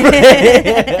to it.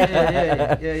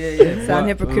 Yeah. Sound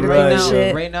hypocritical and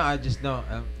shit. Right now, I just don't.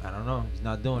 I don't know. He's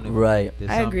not doing it. Right.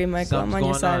 I agree, Michael. I'm on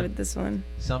your side with this one.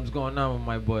 Something's going on with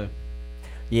my boy.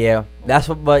 Yeah, that's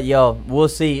what. But we'll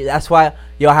see. That's why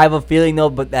I have a feeling though.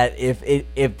 But that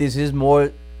if this is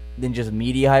more than just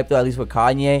media hype though, at least with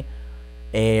Kanye,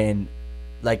 and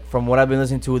like from what I've been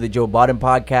listening to with the Joe Budden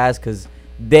podcast, because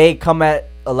they come at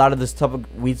a lot of this topic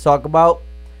we talk about,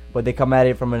 but they come at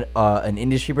it from an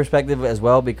industry perspective as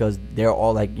well, because they're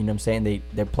all like, you know what I'm saying,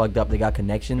 they're plugged up, they got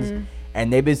connections,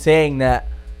 and they've been saying that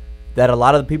a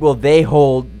lot of the people they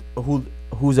hold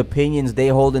whose opinions they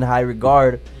hold in high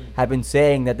regard have been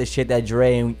saying that the shit that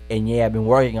Dre and Ye have been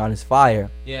working on is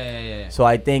fire. Yeah. So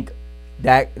I think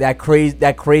that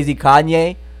crazy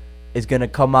Kanye is gonna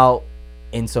come out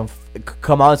in some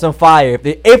fire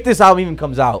if this album even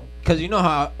comes out. Cause you know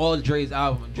how all Dre's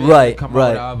album, come out with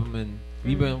an album, and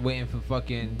we've been waiting for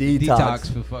fucking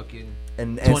Detox for fucking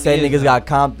and said niggas got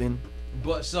Compton.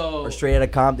 But so or Straight Outta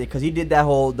Compton, cause he did that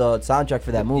whole the soundtrack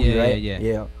for that movie, right?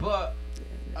 Yeah. But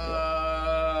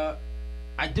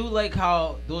I do like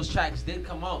how those tracks did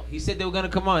come out. He said they were gonna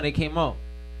come out, and they came out.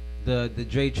 The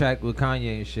Dre track with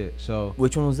Kanye and shit. So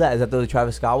which one was that? Is that the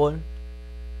Travis Scott one?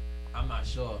 I'm not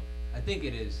sure. I think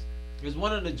it is. There's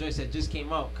one of the joints that just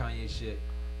came out, Kanye shit.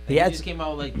 He just came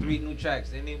out with like 3 new tracks,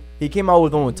 didn't he? He came out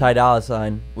with one with Ty Dolla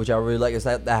 $ign, which I really like. It's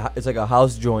like a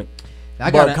house joint.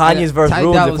 Kanye's verse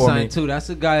ruins it for me too. That's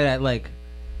a guy that like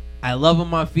I love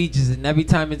him on features, and every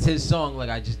time it's his song, like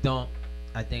I just don't.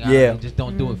 I think I just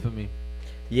don't do it for me.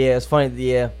 Yeah, it's funny.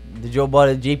 Yeah, the Joe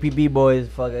Budden, JPB boys,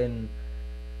 fucking.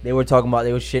 They were talking about,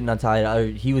 they were shitting on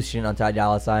Ty, he was shitting on Ty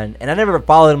Dolla $ign. And I never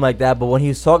followed him like that, but when he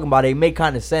was talking about it, it made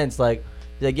kind of sense. Like,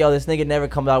 he's like, yo, this nigga never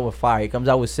comes out with fire. He comes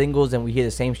out with singles, and we hear the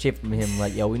same shit from him.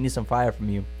 Like, yo, we need some fire from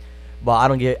you. But I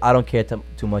don't care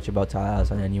too much about Ty Dolla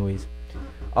 $ign anyways.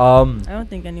 I don't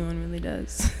think anyone really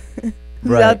does.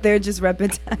 Who's out there just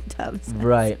repping Ty Dolla $ign.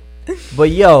 Right. But,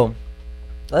 yo,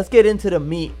 let's get into the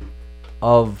meat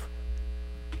of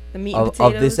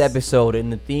this episode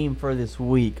and the theme for this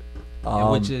week.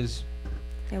 Which is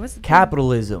what's the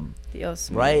capitalism,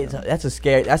 right? That's a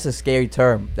scary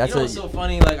term. That's what's so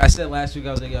funny. Like I said last week,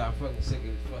 I was like, yo, I'm fucking sick of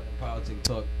this fucking politics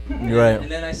talk. Right.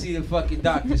 And then I see the fucking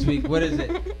doc this week. What is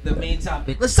it? The main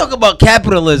topic. Let's talk about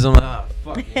capitalism. Ah,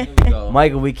 fuck it. Here we go.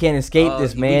 Michael, we can't escape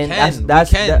this, man. We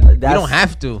don't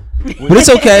have to. But it's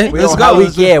okay. Let's go.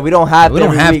 We don't have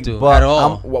to at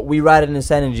all. We riding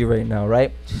this energy right now,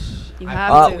 right? You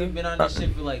have to. We've been on this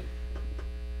shit for like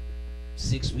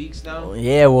 6 weeks now.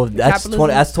 Yeah, well, that's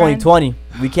 2020.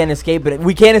 We can't escape it.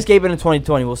 We can't escape it in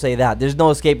 2020. We'll say that. There's no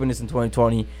escaping this in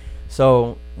 2020.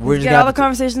 So we're just get all the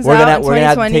conversations out. We're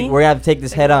gonna have to take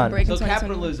this head on. So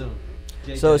capitalism.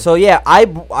 So yeah, I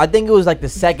think it was like the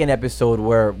second episode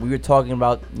where we were talking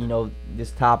about this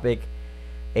topic,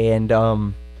 and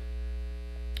I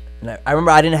remember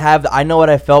I know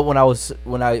what I felt when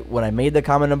I made the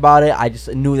comment about it. I just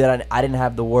knew that I didn't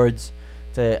have the words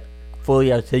to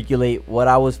fully articulate what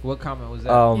I was. What comment was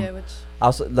that? Which I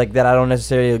also like that I don't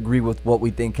necessarily agree with what we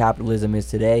think capitalism is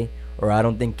today, or I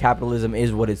don't think capitalism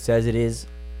is what it says it is.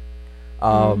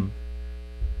 In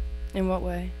what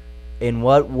way? In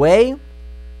what way?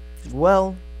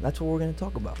 Well, that's what we're gonna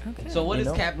talk about. Okay. So what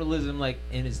is capitalism like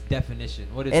in its definition?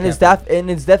 What is in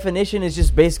its definition is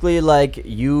just basically like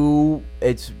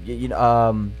it's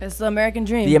the American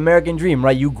dream. The American dream,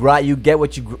 right? You get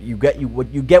what you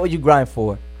grind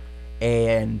for.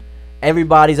 And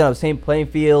everybody's on the same playing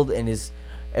field, and it's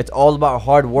all about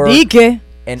hard work and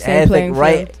ethic,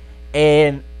 right? Field.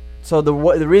 And so the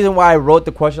reason why I wrote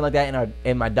the question like that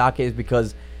in my docket is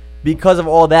because of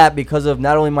all that, because of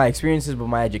not only my experiences but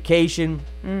my education.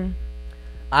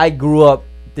 I grew up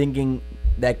thinking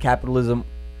that capitalism,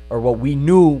 or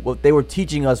what they were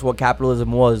teaching us, what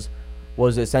capitalism was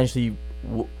essentially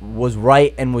was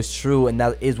right and was true, and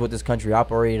that is what this country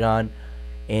operated on.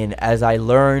 And as I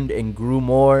learned and grew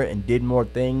more and did more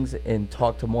things and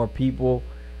talked to more people,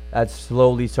 that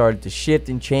slowly started to shift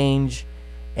and change.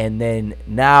 And then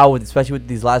now, especially with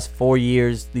these last 4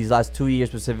 years, these last 2 years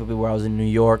specifically, where I was in New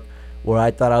York, where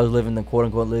I thought I was living the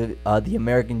quote-unquote the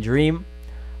American dream,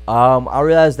 I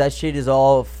realized that shit is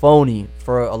all phony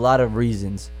for a lot of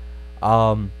reasons.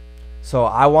 So that's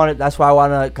why I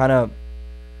want to kind of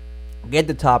get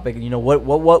the topic.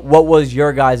 What was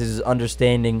your guys'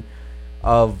 understanding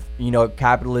of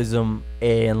capitalism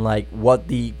and like what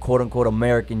the quote unquote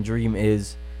American dream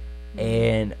is,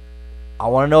 and I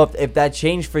want to know if that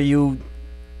changed for you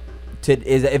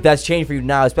if that's changed for you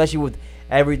now, especially with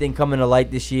everything coming to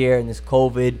light this year, and this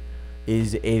COVID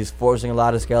is forcing a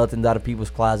lot of skeletons out of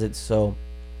people's closets. So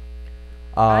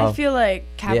I feel like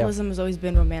capitalism has always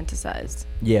been romanticized.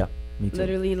 Yeah, me too.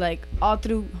 Literally, like all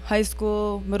through high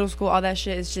school, middle school, all that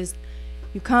shit. It's just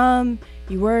you come,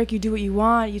 you work, you do what you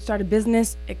want, you start a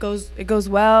business, it goes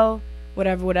well,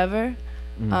 whatever.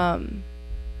 And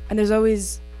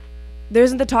there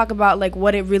isn't the talk about like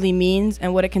what it really means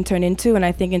and what it can turn into. And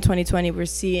I think in 2020 we're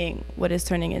seeing what it's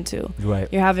turning into. Right.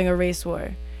 You're having a race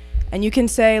war, and you can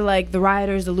say like the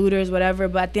rioters, the looters, whatever,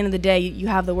 but at the end of the day, you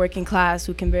have the working class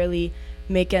who can barely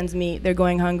make ends meet. They're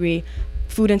going hungry,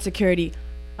 food insecurity,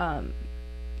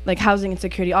 like housing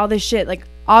insecurity, all this shit. Like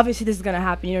obviously this is gonna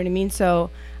happen, you know what I mean? So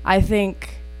I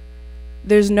think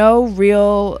there's no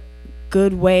real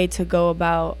good way to go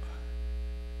about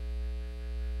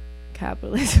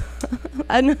capitalism.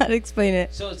 I don't know how to explain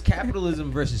it. So it's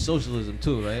capitalism versus socialism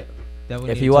too, right?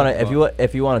 If you want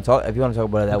to talk about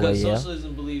it that way, because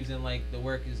socialism believes in like the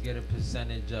workers get a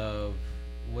percentage of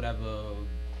whatever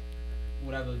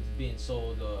is being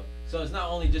sold, so it's not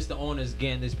only just the owners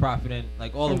getting this profit, and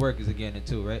like all the workers are getting it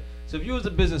too, right? So if you was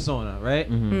a business owner, right,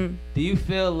 do you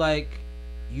feel like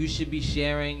you should be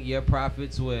sharing your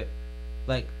profits with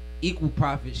like equal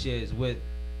profit shares with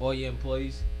all your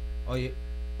employees,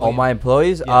 all my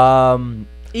employees? Yeah.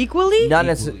 Equally? Not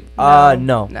necessarily.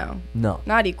 No.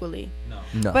 Not equally.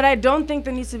 No. But I don't think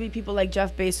there needs to be people like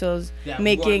Jeff Bezos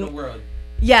making the world.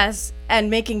 Yes, and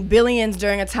making billions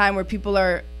during a time where people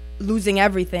are losing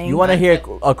everything. You want to hear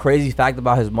a crazy fact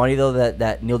about his money though?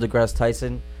 That Neil deGrasse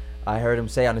Tyson I heard him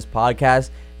say on his podcast,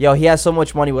 yo, he has so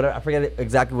much money. Whatever, I forget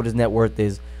exactly what his net worth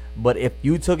is, but if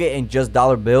you took it in just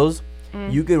dollar bills,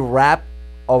 you could wrap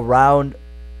around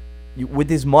with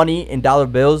his money in dollar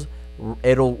bills.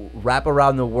 It'll wrap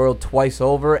around the world twice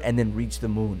over and then reach the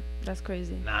moon. That's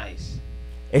crazy. Nice.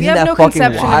 Isn't that fucking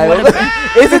wild?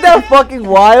 Isn't that fucking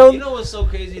wild? You know what's so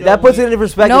crazy? That puts it into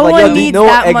perspective. No like, one needs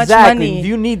that much money. Do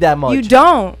you need that much? You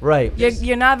don't. Right.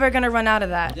 You're never gonna run out of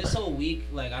that. This whole week,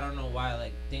 like, I don't know why,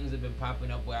 like, things have been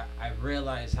popping up where I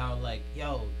realized how, like,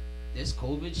 yo, this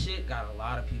COVID shit got a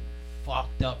lot of people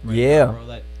fucked up right now, bro.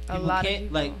 Like, a lot of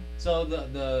people. Like, so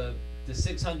the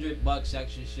 $600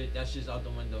 extra shit, that's just out the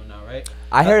window now, right?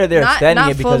 I heard that they're extending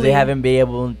it because fully. they haven't been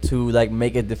able to like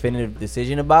make a definitive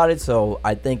decision about it. So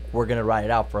I think we're gonna ride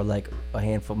it out for like a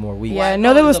handful more weeks. Yeah, I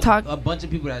know there was talk. A bunch of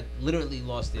people that literally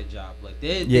lost their job. Like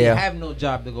they Yeah. have no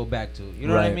job to go back to. You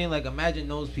know what I Right. mean? Like imagine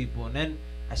those people. And then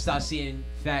I start seeing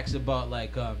facts about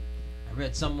like I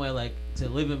read somewhere like to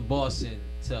live in Boston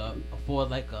to afford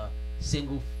like a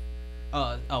single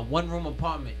a one-room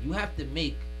apartment, you have to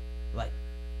make like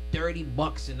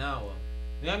 $30 an hour.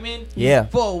 You know what I mean? Yeah.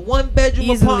 For a one-bedroom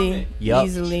apartment. Yup.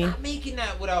 Easily. You're not making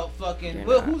that without fucking. You're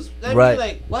Well, not. who's that? Right. Mean,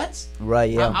 like what?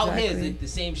 Right. Yeah. Out here is Exactly. like the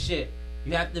same shit.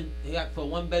 You have for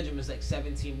one bedroom it's like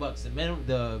 $17.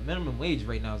 The minimum wage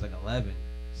right now is like 11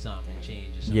 something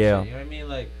change or something. Yeah. You know what I mean?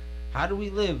 Like, how do we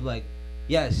live? Like,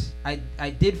 yes, I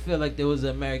did feel like there was an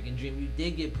American dream. You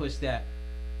did get pushed that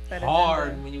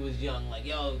hard when you was young. Like,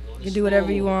 yo, go to school. You can do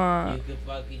whatever you want. You can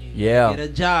fucking Yeah. get a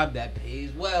job that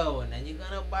pays well, and then you're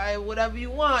gonna buy whatever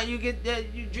you want. You get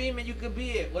that. You dream it. You could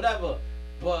be it. Whatever.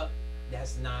 But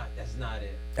that's not it. It's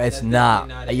That's not.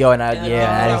 definitely Yo, and the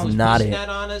that is not it. That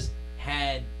on us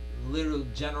had little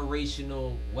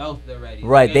generational wealth already.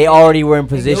 Right. Like, They already were in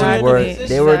positions where Exactly.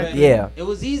 they were. Exactly. Yeah. It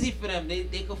was easy for them. They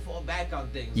could fall back on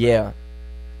things. Yeah.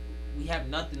 We have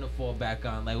nothing to fall back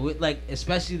on. Like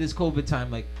especially this COVID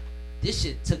time. Like this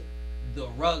shit took the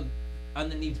rug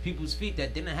underneath people's feet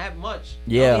that didn't have much.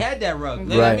 Yeah. They had that rug. You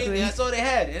know Right. what I mean? That's all they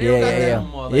had. And they Yeah, don't got yeah, that yeah. no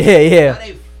more. Like, Yeah. now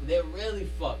they're really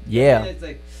fucked. Yeah. And it's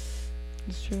like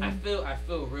It's true. I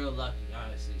feel real lucky,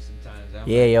 honestly, sometimes.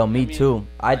 Yeah. Yo. I Me mean, too.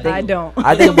 I I don't.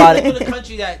 I think about We live it. in a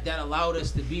country that allowed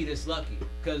us to be this lucky.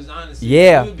 Because honestly,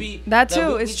 Yeah. we would be That like,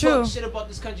 too, we it's talk true. shit about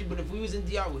this country, but if we was in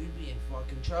DR, we'd be in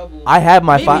fucking trouble. I have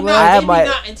my. Maybe I have my.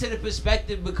 not into the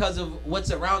perspective because of what's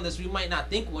around us. We might not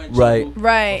think we're in Right. trouble.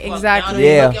 Right, But fuck, exactly. Now that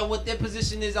we Yeah. look at what their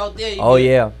position is out there. Oh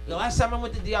yeah. The last time I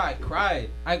went to DR, I cried.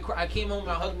 I came home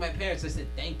and I hugged my parents. I said,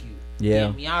 "Thank you, Yeah.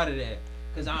 get me out of there."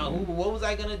 Cause what were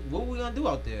we gonna do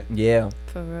out there? Yeah.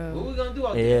 For What were real. we gonna do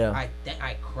out Yeah. there?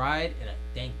 I cried and I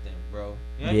thanked them, bro.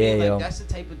 You know what Yeah, I mean? yo. Like that's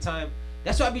the type of time.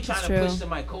 That's why I be trying It's to true. push to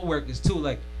my coworkers too.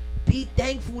 Like, be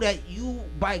thankful that you,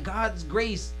 by God's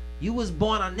grace, you was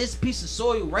born on this piece of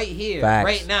soil right here, Facts.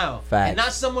 right now, Facts. and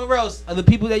not somewhere else. Of the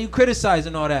people that you criticize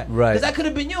and all that. Right. Because that could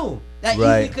have been you. That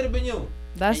Right. easily could have been you.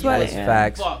 That's And you what. That's Yeah.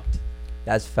 facts. Fucked.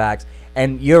 That's facts.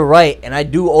 And you're right. And I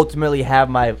do ultimately have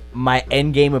my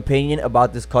end game opinion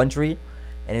about this country,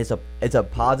 and it's a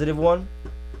positive one.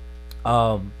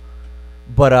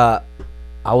 But I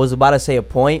was about to say a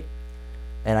point,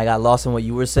 and I got lost in what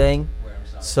you were saying. Where I'm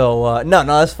sorry. So no,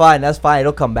 that's fine. That's fine.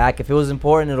 It'll come back. If it was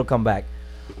important, it'll come back.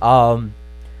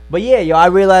 But yeah, yo, I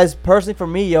realized personally for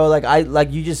me, yo,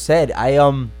 like you just said,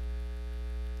 I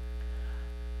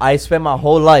spent my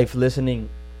whole life learning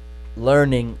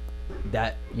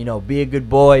that, you know, be a good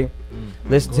boy,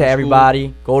 listen to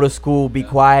everybody, go to school, be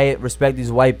quiet, respect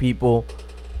these white people,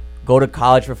 go to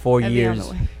college for 4 Every on years,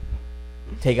 the way.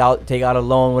 take out a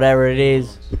loan, whatever it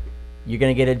is. You're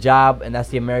gonna get a job, and that's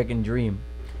the American dream.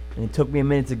 And it took me a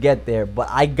minute to get there, but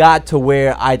I got to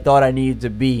where I thought I needed to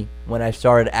be when I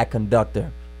started at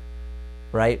conductor.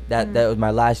 Right? That was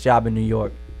my last job in New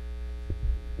York.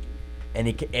 And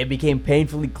it became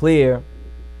painfully clear,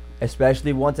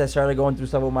 especially once I started going through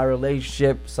stuff with my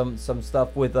relationship, some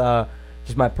stuff with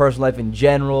just my personal life in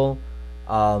general.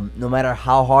 No matter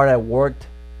how hard I worked,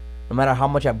 no matter how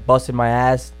much I busted my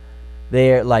ass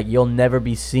there, like, you'll never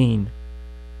be seen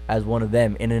as one of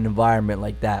them in an environment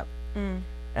like that.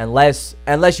 Unless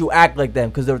you act like them.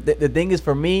 Because the thing is,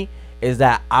 for me, is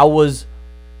that I was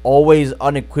always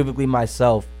unequivocally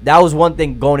myself. That was one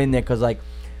thing going in there, because like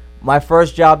my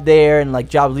first job there and like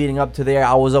jobs leading up to there,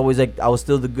 I was always like, I was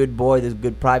still the good boy, this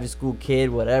good private school kid,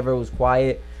 whatever, was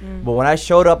quiet. But when I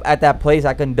showed up at that place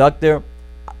at conductor,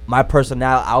 my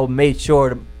personality, I made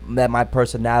sure that my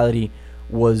personality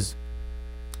was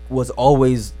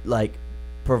always like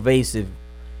pervasive.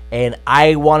 And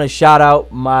I want to shout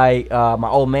out my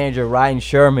old manager, Ryan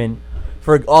Sherman,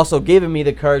 for also giving me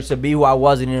the courage to be who I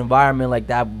was in an environment like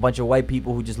that, a bunch of white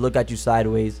people who just look at you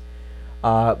sideways.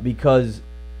 because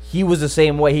he was the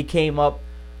same way. He came up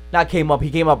like,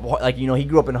 you know, he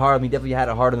grew up in Harlem. He definitely had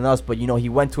it harder than us, but, you know, he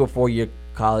went to a 4-year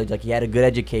college. Like, he had a good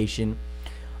education.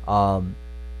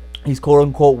 He's quote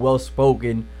unquote well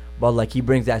spoken, but like he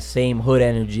brings that same hood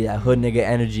energy, that hood nigga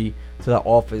energy to the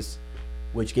office,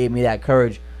 which gave me that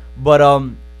courage. But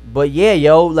yeah,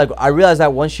 yo, like I realized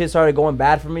that once shit started going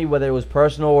bad for me, whether it was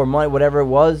personal or money, whatever it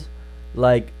was,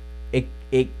 like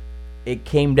it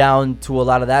came down to a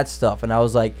lot of that stuff. And I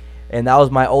was like, and that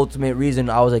was my ultimate reason.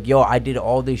 I was like, yo, I did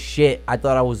all this shit. I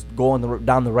thought I was going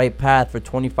down the right path for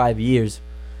 25 years,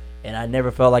 and I never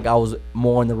felt like I was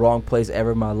more in the wrong place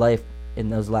ever in my life in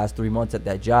those last 3 months at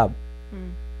that job.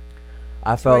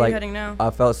 I felt Where are you heading now?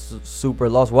 I felt super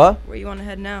lost. What? Where you want to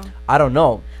head now? I don't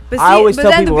know. But I always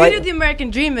tell people, the beauty of the American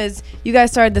dream is you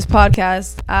guys started this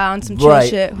podcast on some chill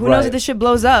shit. Who knows if this shit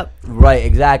blows up? Right,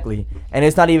 exactly. And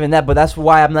it's not even that, but that's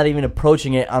why I'm not even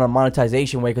approaching it on a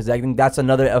monetization way, because I think that's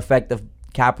another effect of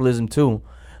capitalism too.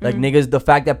 Like niggas, the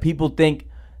fact that people think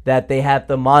that they have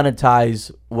to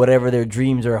monetize whatever their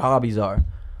dreams or hobbies are.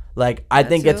 Like, I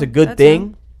think it's a good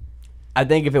thing. I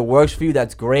think if it works for you,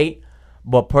 that's great.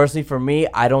 But personally, for me,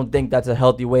 I don't think that's a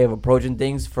healthy way of approaching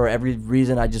things for every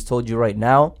reason I just told you right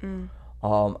now.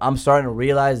 I'm starting to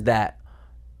realize that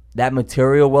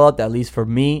material wealth, at least for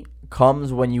me,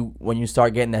 comes when you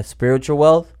start getting that spiritual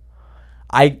wealth.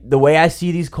 The way I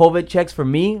see these COVID checks for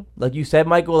me, like you said,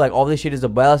 Michael, like all this shit is a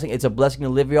blessing. It's a blessing to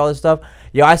live here, all this stuff.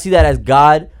 Yo, I see that as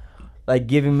God, like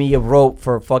giving me a rope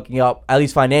for fucking up, at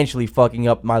least financially fucking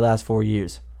up my last 4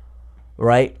 years,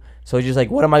 right? So it's just like,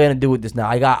 what am I gonna do with this now?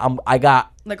 I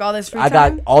got like all this free time. I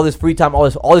got all this free time,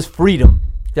 all this freedom.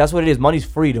 That's what it is. Money's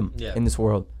freedom in this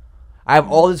world. I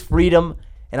have all this freedom,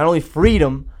 and not only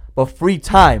freedom, but free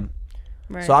time.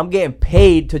 Right. So I'm getting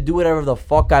paid to do whatever the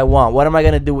fuck I want. What am I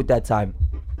gonna do with that time?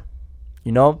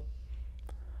 You know?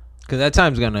 Because that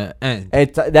time's gonna end.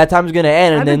 That time's gonna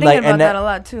end, and I've then been thinking about that a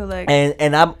lot too. Like,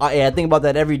 I think about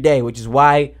that every day, which is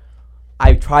why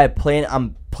I try to plan.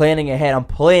 I'm planning ahead. I'm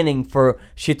planning for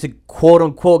shit to quote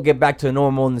unquote get back to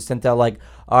normal, in the sense that, like,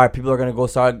 all right, people are gonna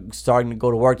starting to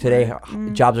go to work today.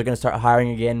 Jobs are gonna start hiring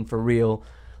again for real.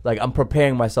 Like, I'm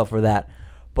preparing myself for that.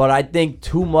 But I think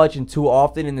too much and too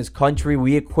often in this country,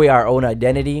 we equate our own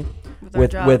identity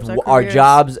with our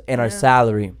jobs and our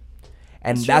salary.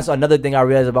 And that's another thing I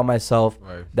realized about myself,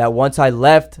 that once I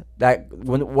left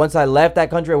that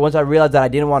country, once I realized that I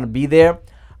didn't want to be there,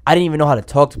 I didn't even know how to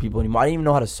talk to people anymore. I didn't even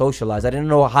know how to socialize. I didn't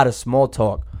know how to small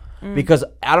talk. Because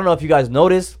I don't know if you guys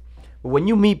notice, but when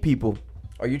you meet people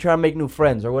or you're trying to make new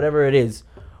friends or whatever it is,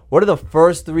 what are the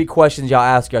first 3 questions y'all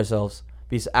ask yourselves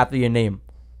after your name?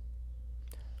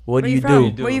 What do you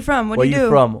do? Where you from? Where you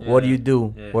from? What do you do?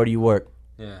 Where do you work?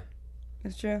 Yeah.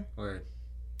 That's true. Word.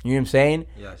 You know what I'm saying?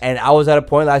 Yes. And I was at a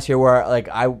point last year where, like,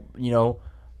 I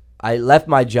left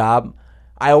my job.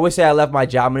 I always say I left my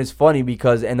job, and it's funny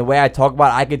because, and the way I talk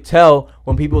about it, I could tell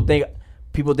when people think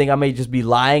I may just be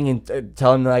lying and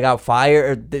telling them I got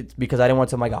fired, or because I didn't want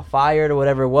to tell them I got fired or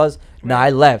whatever it was. Right. No, I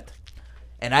left,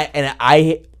 and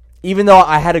I even though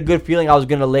I had a good feeling I was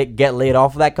gonna get laid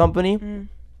off of that company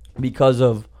because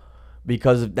of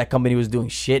that company was doing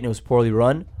shit and it was poorly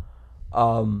run.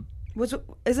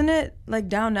 Isn't it like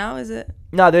down now? Is it?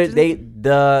 No,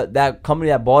 that company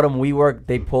that bought them, WeWork,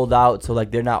 they pulled out, so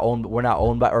like they're not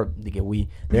owned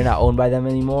by them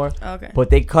anymore. Okay. But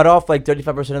they cut off like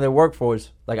 35% of their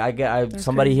workforce. Like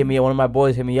somebody hit me, one of my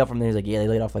boys hit me up from there. He's like, yeah, they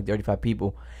laid off like 35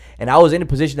 people. And I was in a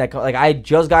position that, like, I had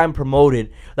just gotten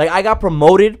promoted. Like, I got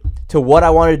promoted to what I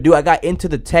wanted to do. I got into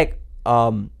the tech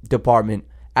department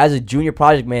as a junior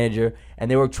project manager,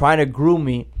 and they were trying to groom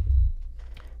me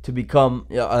to become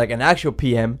like an actual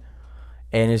PM.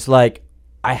 And it's like,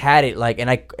 I had it, like, and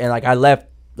I left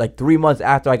like 3 months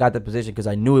after I got the position because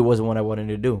I knew it wasn't what I wanted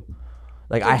to do.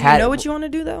 Like, do you know what you want to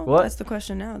do though? What? That's the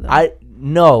question now though. I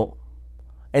know,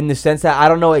 in the sense that I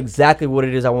don't know exactly what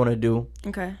it is I want to do.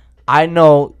 Okay. I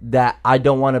know that I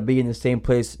don't want to be in the same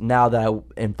place now that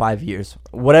in 5 years,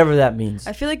 whatever that means.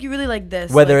 I feel like you really like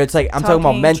this. Whether it's like, I'm talking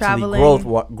about mentally,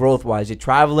 growth wise. You're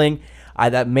traveling.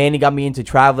 That Manny got me into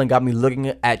traveling, got me looking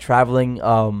at traveling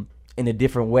in a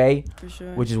different way. For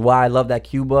sure. Which is why I love that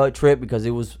Cuba trip, because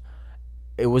it was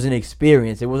an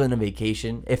experience. It wasn't a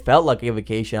vacation. It felt like a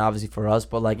vacation, obviously, for us,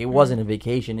 but like it wasn't a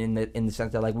vacation in the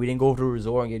sense that, like, we didn't go to a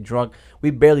resort and get drunk. We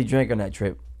barely drank on that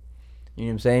trip. You know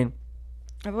what I'm saying?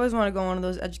 I've always wanted to go on one of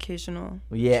those educational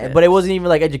trips. But it wasn't even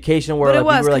like educational where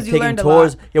like, we were like taking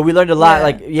tours. Yeah, we learned a lot. Yeah.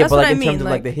 Like, yeah, but like in terms of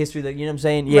like the history, that, you know what I'm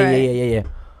saying? Yeah.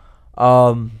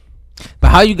 But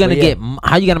how you gonna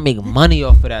how you gonna make money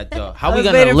off of that though? How we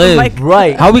gonna live?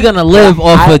 Right. How we gonna live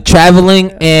off of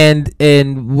traveling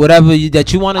and whatever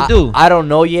that you want to do? I don't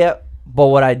know yet, but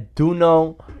what I do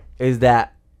know is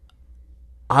that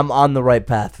I'm on the right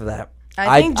path for that.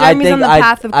 I think Jeremy's on the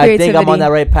path of creativity. I think I'm on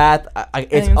that right path.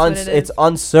 It's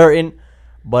uncertain,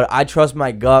 but I trust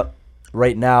my gut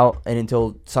right now, and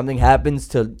until something happens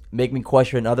to make me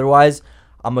question otherwise,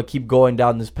 I'm gonna keep going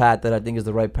down this path that I think is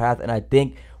the right path. And I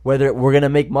think whether we're gonna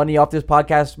make money off this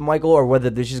podcast, Michael, or whether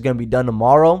this is gonna be done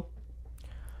tomorrow,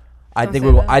 I think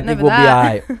we'll be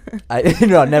alright.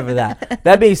 No, never that.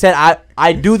 That being said,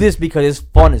 I do this because it's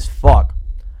fun as fuck.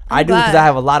 I do it because I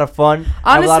have a lot of fun.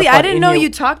 Honestly, I didn't know you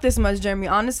talked this much, Jeremy.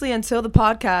 Honestly, until the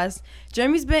podcast,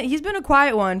 he's been a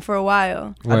quiet one for a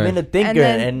while. I've been a thinker,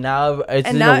 and now it's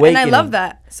an awakening. And I love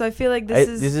that. So I feel like I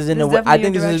think this has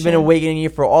been an awakening year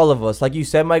for all of us. Like you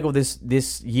said, Michael,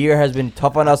 this year has been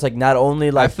tough on us. Like not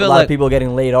only like a lot of people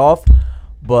getting laid off,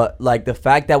 but like the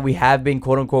fact that we have been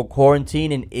quote unquote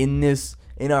quarantined and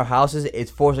in our houses, it's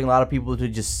forcing a lot of people to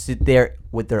just sit there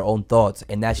with their own thoughts,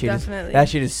 and that shit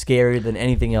is scarier than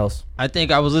anything else. I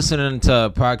think I was listening to a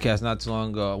podcast not too long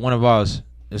ago, one of ours.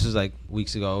 This was like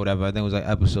weeks ago or whatever. I think it was like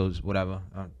episodes, whatever,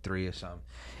 3 or something.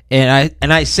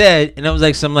 And I said, and it was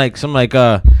like some I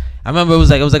remember it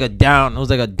was like a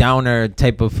downer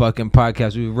type of fucking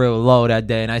podcast. We were real low that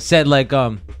day, and I said like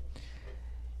I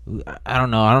don't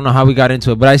know how we got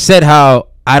into it, but I said how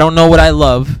I don't know what I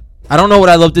love. I don't know what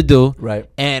I love to do. Right.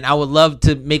 And I would love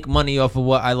to make money off of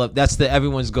what I love. That's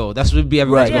everyone's goal. That's what would be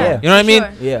everyone's goal. Yeah. You know what I mean?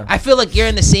 Yeah. I feel like you're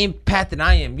in the same path that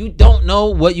I am. You don't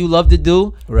know what you love to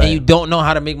do, and you don't know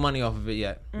how to make money off of it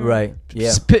yet. Right.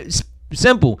 Yeah.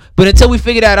 Simple. But until we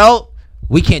figure that out,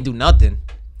 we can't do nothing.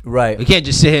 Right. We can't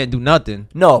just sit here and do nothing.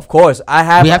 No, of course. We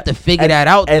have to figure that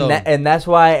out, though. And that's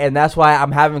why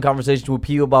I'm having conversations with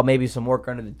people about maybe some work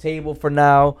under the table for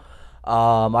now.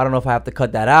 I don't know if I have to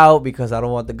cut that out because I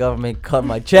don't want the government cut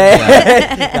my check.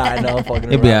 Nah, I know, I'm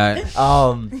fucking it'll be all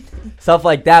right. Stuff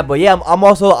like that. But yeah,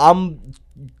 I'm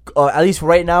at least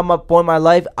right now, my point in my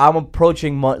life, I'm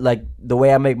approaching like the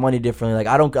way I make money differently. Like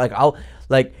I don't like I'll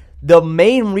like the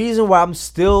main reason why I'm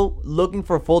still looking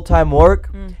for full-time work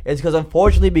is because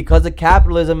unfortunately, because of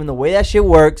capitalism and the way that shit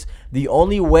works, the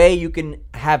only way you can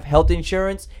have health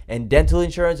insurance and dental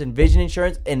insurance and vision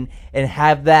insurance and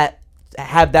have that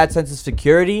sense of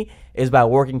security is by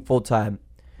working full time,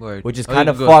 which is kind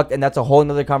of fucked, and that's a whole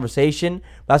nother conversation.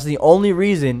 That's the only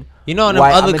reason. You know, in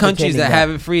other countries that have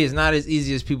it free, it's not as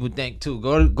easy as people think too.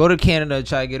 Go to Canada and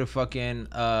try to get a fucking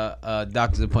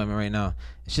doctor's appointment right now.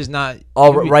 It's just not.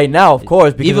 Right now, of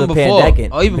course, because even of the before.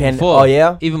 pandemic. Before. Oh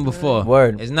yeah, even before.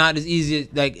 Word. It's not as easy.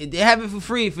 Like they have it for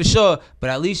free for sure,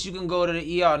 but at least you can go to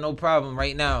the ER no problem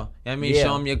right now. You know what I mean,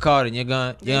 show them your card and you're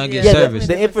gonna get service.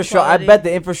 The infrastructure. I bet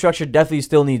the infrastructure definitely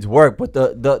still needs work, but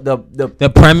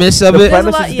the premise of it. The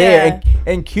premise is there.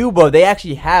 In Cuba, they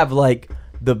actually have like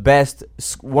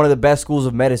one of the best schools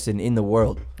of medicine in the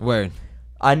world. Word.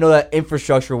 I know that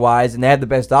infrastructure wise, and they have the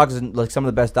best doctors, like some of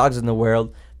the best doctors in the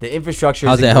world. The infrastructure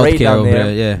is great down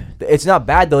there. Yeah, it's not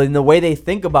bad though. And the way they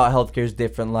think about healthcare is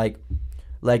different. Like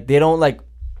they don't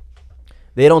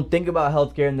think about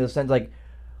healthcare in the sense like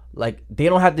they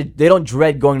don't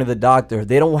dread going to the doctor.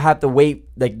 They don't have to wait.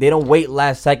 Like they don't wait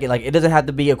last second. Like it doesn't have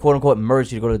to be a quote unquote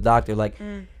emergency to go to the doctor. Like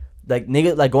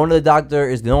nigga, like going to the doctor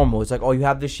is normal. It's like, oh, you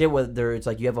have this shit, whether it's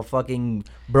like you have a fucking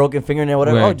broken fingernail,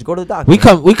 whatever. Right. Oh, just go to the doctor.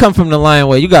 We come from the line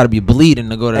where you gotta be bleeding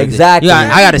to go to exactly.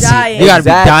 I gotta see. You gotta be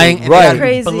dying. Right.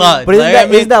 Crazy. Blood. But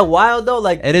isn't that wild though?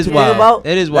 Like it is wild.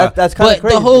 It is wild. That's kind of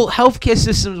crazy. The whole healthcare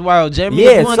system's wild, Jeremy.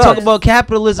 Yeah, if you want to talk about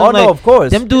capitalism, no, of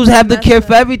course. Them dudes have the care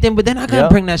for everything, but they're not gonna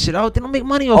bring that shit out. They don't make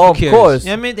money off of care. Of course.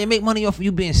 You know what I mean? They make money off of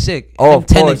you being sick. Oh, of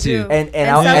course. And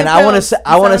I want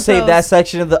to save that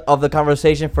section of the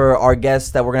conversation for our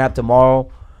guests that we're gonna have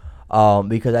tomorrow,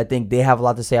 because I think they have a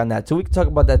lot to say on that too. We can talk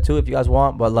about that too if you guys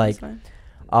want, but like,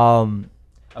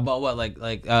 about what,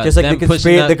 just like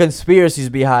the conspiracies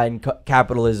behind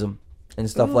capitalism and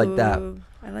stuff like that.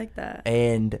 I like that.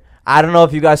 And I don't know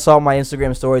if you guys saw my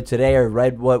Instagram story today or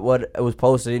read what it was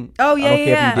posted. Oh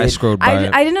yeah. I scrolled by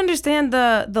it. I didn't understand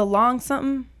the long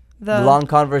something. The long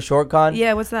con versus short con.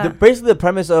 Yeah, what's that? Basically, the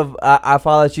premise of I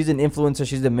follow. She's an influencer.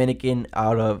 She's Dominican.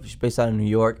 She's based out of New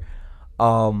York.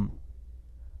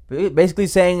 Basically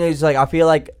saying is like I feel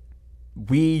like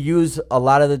we use a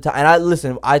lot of the time, and I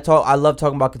love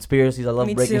talking about conspiracies. I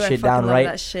love breaking shit down,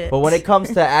 right? But when it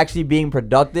comes to actually being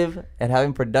productive and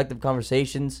having productive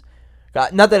conversations,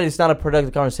 not that it's not a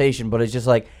productive conversation, but it's just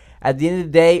like at the end of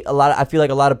the day, I feel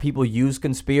like a lot of people use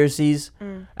conspiracies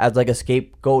as like a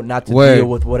scapegoat not to deal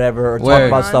with whatever or talk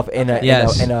about stuff in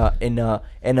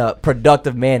a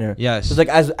productive manner. Yes. So it's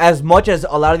like as much as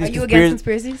a lot of these Are you against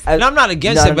conspiracies? No, I'm not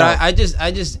against it, but I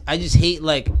just hate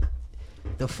like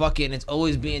the fucking it's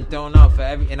always being thrown out for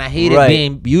every, and I hate it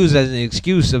being used as an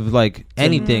excuse of like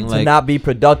anything to like not be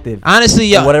productive.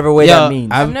 Honestly, in whatever way that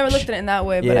means. I've never looked at it in that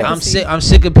way, but I'm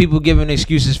sick of people giving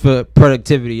excuses for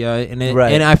productivity, and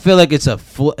I feel like it's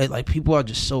like people are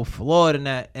just so flawed in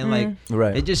that, and like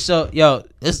it just so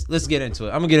let's get into it.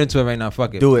 I'm gonna get into it right now.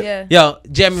 Fuck it. Do it. Yeah. Yo,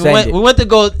 Jeremy, we went to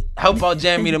go help out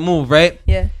Jeremy to move, right?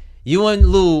 Yeah. You and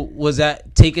Lou was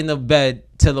at taking the bed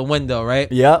to the window,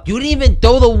 right? Yeah. You didn't even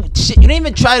throw the shit. You didn't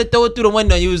even try to throw it through the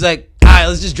window. You was like, all right,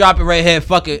 let's just drop it right here.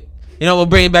 Fuck it. You know, we'll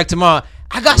bring it back tomorrow.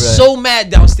 I got so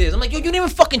mad downstairs. I'm like, yo, you didn't even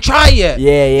fucking try yet.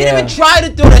 Yeah. You didn't even try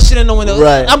to throw that shit in the window.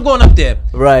 Right. I'm going up there.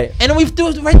 Right. And then we threw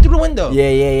it right through the window.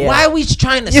 Yeah. Why are we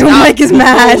trying to Your stop mic is before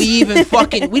mad. we even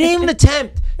fucking? We didn't even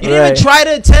attempt. You didn't even try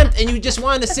to attempt, and you just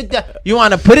wanted to sit down. You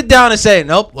want to put it down and say,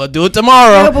 nope, we'll do it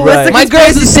tomorrow. No, but what's the My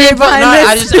girl's the same. No,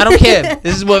 I I don't care.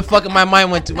 This is what fucking my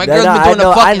mind went to. My girl's been doing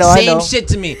the fucking same shit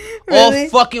to me all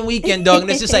fucking weekend, dog.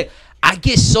 And it's just like I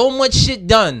get so much shit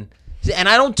done, and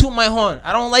I don't toot my horn.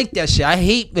 I don't like that shit. I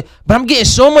hate, but I'm getting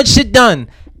so much shit done,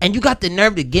 and you got the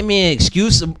nerve to give me an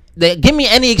excuse. Give me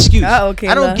any excuse. Okay,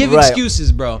 I don't give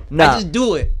excuses, bro. Nah. I just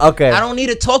do it. Okay. I don't need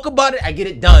to talk about it. I get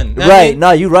it done. Right. I mean?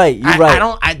 No, you're right. You're right. I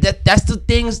don't. That's the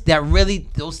things that really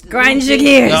grind your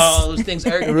gears. No, those things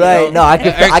irk me. Right. No, I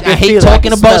hate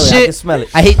talking about shit. I can smell it.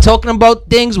 I hate talking about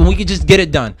things when we can just get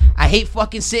it done. I hate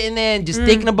fucking sitting there and just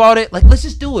thinking about it. Like, let's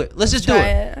just do it. Let's just do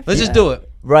it. Let's just do it.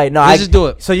 Right. No, let's just do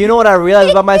it. So you know what I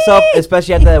realized about myself,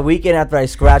 especially after that weekend after I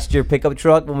scratched your pickup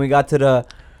truck when we got to the.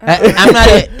 I'm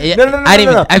not.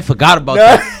 No. I forgot about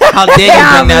that. How dare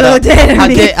you bring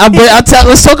that up?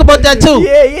 Let's talk about that too.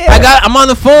 Yeah. I'm on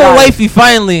the phone with wifey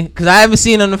finally because I haven't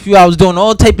seen her in a few hours doing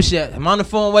all type of shit. I'm on the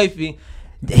phone with wifey.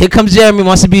 Here comes Jeremy,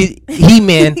 wants to be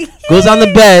He-Man. Goes on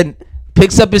the bed,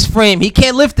 picks up his frame. He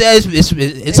can't lift it.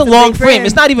 It's a long frame.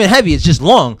 It's not even heavy. It's just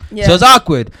long. Yeah. So it's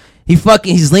awkward.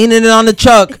 He's leaning it on the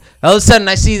truck. All of a sudden,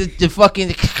 I see the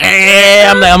fucking.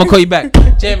 I'm like, I'm gonna call you back,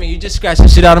 Jeremy. You just scratched the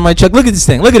shit out of my truck. Look at this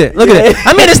thing. Look at it.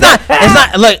 I mean, it's not.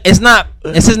 Look, it's not.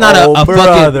 This is not a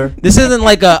fucking. This isn't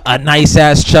like a nice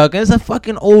ass truck. It's a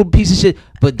fucking old piece of shit.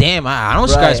 But damn, I don't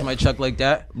scratch my truck like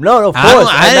that. No, of course.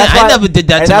 I never did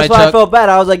that to my truck. And that's why I felt bad.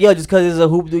 I was like, yo, just because it's a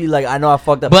hoop dude, like I know I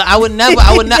fucked up. But I would never.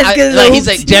 Like he's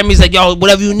like, Jeremy's like, yo,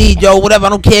 whatever you need, yo, whatever. I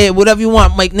don't care, whatever you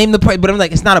want. Like name the price. But I'm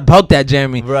like, it's not about that,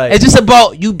 Jeremy. Right. It's just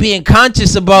about you being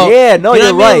conscious about. Yeah, no,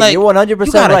 you're right. Like, you're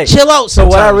 100% right. Chill out. So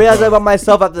what I realized about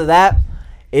myself after that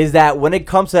is that when it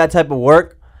comes to that type of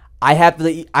work, I have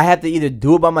to either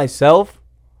do it by myself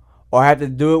or I have to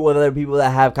do it with other people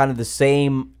that have kind of the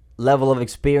same level of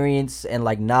experience and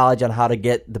like knowledge on how to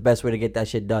get the best way to get that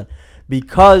shit done.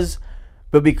 Because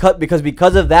of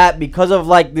that, because of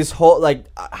like this whole like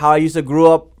how I used to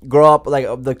grow up like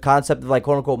of the concept of like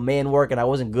quote unquote man work, and I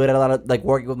wasn't good at a lot of like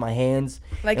working with my hands.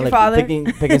 Like and, your father?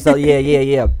 Picking stuff.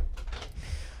 Yeah.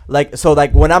 Like so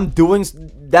like when I'm doing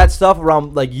that stuff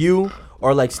around like you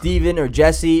or like Steven or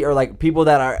Jesse or like people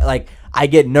that are like, I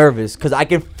get nervous because I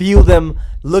can feel them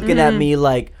looking at me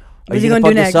like, are you gonna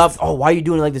fuck this up? Oh, why are you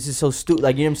doing it like this? Is so stupid.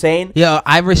 Like, you know what I'm saying? Yeah,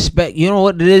 I respect. You know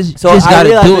what it is? So just I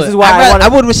realize do this it. is why I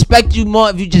would respect you more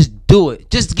if you just do it.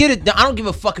 Just get it done. I don't give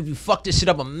a fuck if you fuck this shit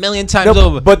up a million times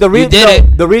over. But the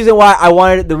reason why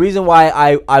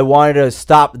I wanted to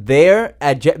stop there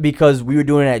because we were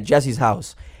doing it at Jesse's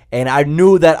house, and I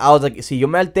knew that I was like, si yo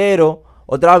me altero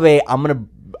otra vez,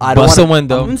 I don't bust a want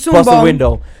window. Bust a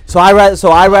window. So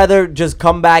I rather just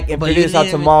come back and figure this out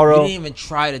tomorrow. You didn't even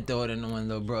try to throw it in the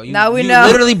window, bro. Now we you know.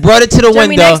 Literally brought it to the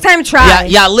window. Next time, try.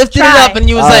 Yeah, lifted it up, and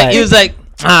he was like,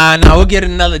 no, we'll get it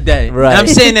another day. Right. And I'm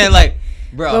saying that like,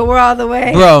 bro. But we're all the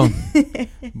way.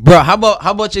 Bro, how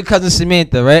about your cousin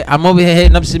Samantha, right? I'm over here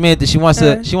hitting up Samantha. She wants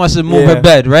to move her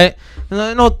bed, right?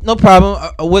 No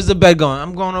problem. Where's the bed going?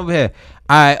 I'm going over here.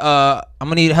 All right, I'm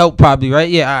gonna need help probably, right?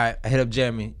 Yeah, all right. I hit up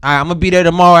Jeremy. All right, I'm gonna be there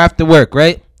tomorrow after work,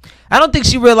 right? I don't think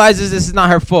she realizes this is not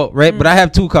her fault, right? But I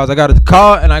have two cars. I got a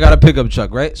car and I got a pickup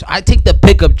truck, right? So I take the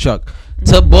pickup truck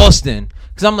to Boston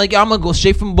because I'm like, yo, I'm gonna go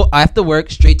straight from after work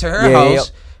straight to her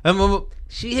house. And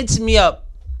she hits me up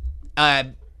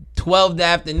at 12 the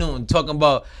afternoon talking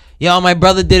about, yo, my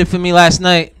brother did it for me last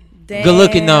night. Damn. Good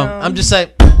looking though. I'm just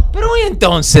like, pero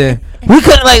entonces we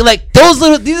couldn't like those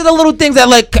little. These are the little things that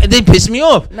like they piss me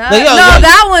off. No, like, yo,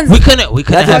 that one's. We couldn't.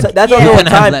 That's also a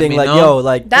time thing. Like, yo,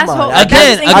 like that's come on.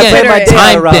 Again,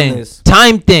 time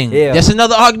time thing. Yeah. That's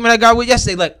another argument I got with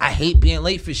yesterday. Like, I hate being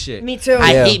late for shit. Me too.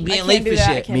 I hate being late for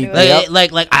shit.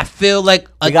 Like I feel like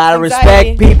you gotta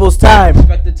respect people's time.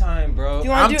 Respect the time, bro.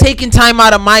 I'm taking time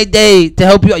out of my day to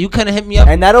help you out. You couldn't hit me up,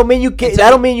 and that don't mean you can't.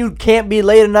 That don't mean you can't be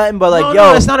late or nothing. But like,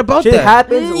 no, it's not about shit that.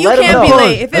 happens. You can't be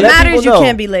late. If it matters, you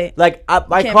can't be late. Like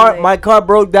my car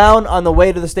broke down on the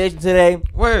way to the station today.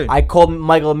 Word. I called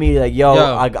Michael immediately. Like, yo.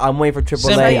 I'm waiting for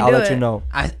AAA. I'll let you know.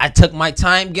 I took my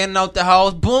time getting out the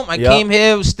house. Boom. I came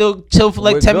here. Was still chill for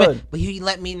like 10 minutes. But he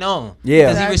let me know. Yeah.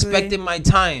 Because he respected my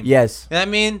time. Yes. You know what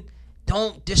I mean?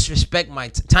 Don't disrespect my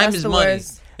time. Is money. You know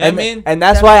what I mean? And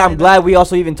that's why I'm glad we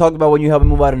also even talked about when you helped me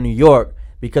move out of New York.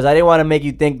 Because I didn't want to make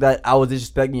you think that I was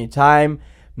disrespecting your time,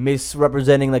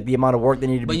 misrepresenting like the amount of work that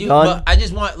needed to be done. But I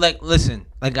just want, like, listen,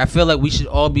 like, I feel like we should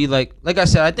all be like I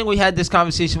said, I think we had this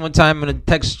conversation one time in a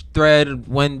text thread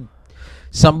when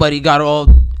somebody got all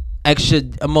extra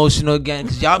emotional again,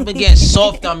 because y'all been getting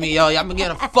soft on me, y'all been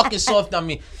getting fucking soft on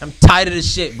me. I'm tired of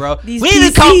this shit, bro. We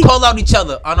need to call out each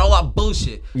other on all our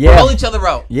bullshit. Call each other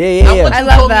out. Yeah. I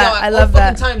love that. I love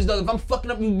that. Times, though, if I'm fucking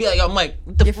up, you be like, yo, Mike,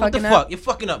 what the fuck? You're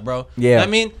fucking up, bro. Yeah. You know what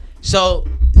I mean? So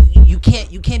you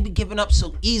can't be giving up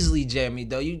so easily, Jeremy,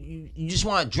 though. You just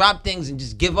want to drop things and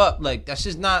just give up. Like, that's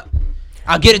just not.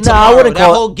 I'll get it tomorrow. That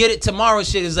whole get it tomorrow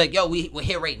shit is like, yo, we're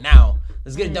here right now.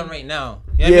 Let's get it done right now.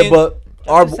 You know what I mean? but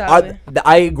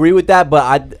I agree with that,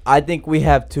 but I think we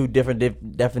have two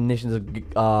different definitions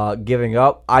of giving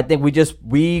up. I think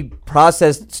we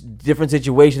process different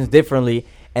situations differently,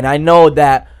 and I know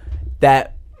that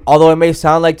although it may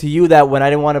sound like to you that when I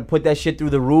didn't want to put that shit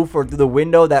through the roof or through the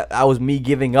window, that was me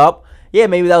giving up. Yeah,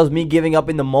 maybe that was me giving up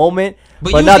in the moment,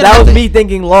 but no, that was me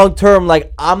thinking long term.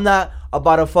 Like, I'm not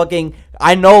about to fucking.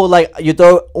 I know, like, you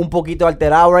throw un poquito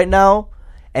alterado right now.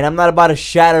 And I'm not about to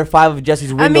shatter 5 of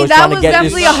Jesse's windows. I mean, that was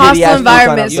definitely a hostile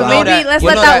environment. So maybe let's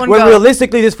let that one go. When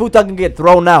realistically, this futon can get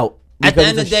thrown out at the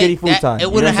end of the day, shitty futon.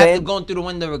 It wouldn't have to go through the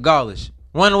window regardless.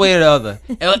 One way or the other.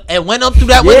 It went up through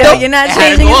that window. Yeah, you're not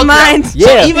changing his mind.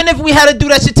 Yeah. So even if we had to do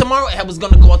that shit tomorrow, it was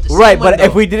going to go out the same window. Right, but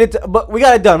if we did it, but we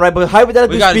got it done, right? But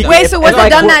hypothetically speaking. Wait, so was it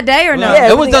done that day or no?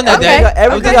 Yeah, it was done that day.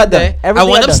 Everything got done. I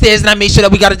went upstairs and I made sure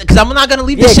that we got it, because I'm not going to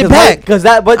leave this shit back.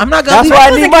 I'm not going to leave it. I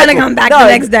wasn't going to come back the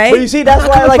next day. But you see, that's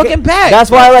why I like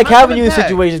That's why I like having you in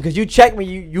situations, because you check me,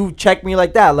 you check me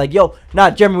like that. Like, yo,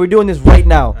 Jeremy, we're doing this right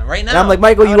now. Right now. And I'm like,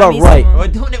 Michael, you are right. We're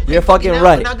doing it. You're fucking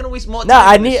right. We're not going to waste more time. Nah,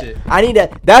 I need that.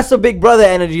 That's the big brother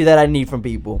energy that I need from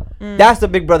people. That's the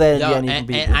big brother energy I need from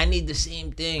people. And I need the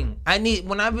same thing. I be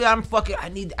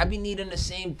needing the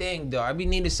same thing, though. I be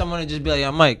needing someone to just be like,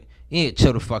 yo, Mike, you need to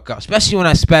chill the fuck out. Especially when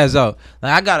I spaz out.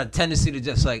 Like, I got a tendency to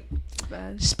just like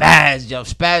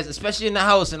spaz, especially in the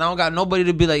house, and I don't got nobody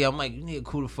to be like, yo, Mike, you need to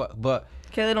cool the fuck. But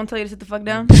Kayla don't tell you to sit the fuck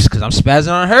down? Because I'm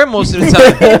spazzing on her most of the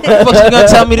time. What she gonna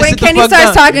tell me to sit the fuck down? When Kenny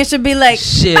starts talking, she'll be like,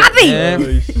 shit,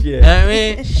 Bobby! Shit. You know what I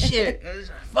mean? Shit.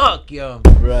 Fuck, yo.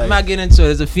 Right. I'm not getting into it.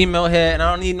 There's a female here, and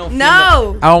I don't need no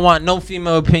female. No. I don't want no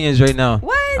female opinions right now.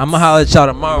 What? I'm going to holler at y'all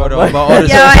tomorrow, though, about all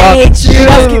this I hate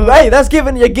you. That's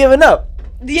giving, you're giving up.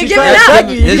 You're giving up.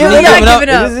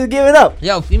 This is giving up.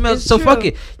 Yo, females, so fuck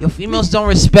it. Yo, females don't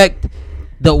respect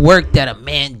the work that a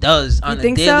man does on a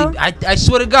daily. So? I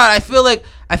swear to God, I feel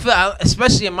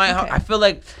especially in my house, I feel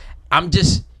like I'm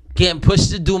just getting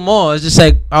pushed to do more. It's just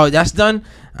like, oh, that's done?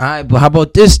 All right, but how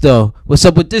about this, though? What's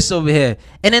up with this over here?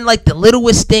 And then, like, the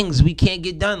littlest things we can't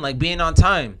get done, like being on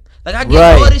time. Like, I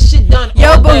get all this shit done.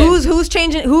 Yo, but who's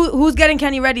changing? Who's getting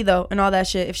Kenny ready though, and all that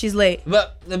shit if she's late?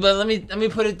 But let me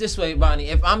put it this way, Vani.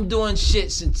 If I'm doing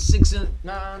shit since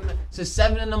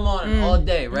 7 in the morning all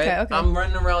day, right? Okay. I'm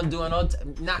running around doing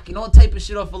knocking all type of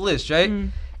shit off a list, right?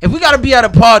 If we gotta be at a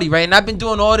party, right, and I've been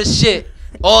doing all this shit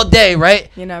all day, right?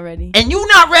 You're not ready. And you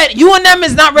not ready. You and them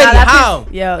is not ready. How?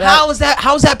 How is that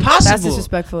possible? That's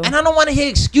disrespectful. And I don't want to hear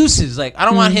excuses. Like, I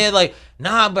don't want to hear like,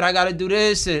 nah, but I gotta do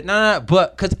this. Nah.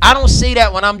 But because I don't say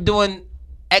that when I'm doing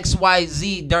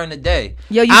XYZ during the day.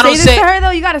 Yo, you say this to her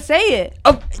though. You gotta say it.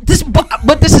 But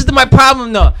this is my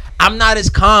problem though. I'm not as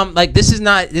calm. Like, this is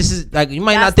like, you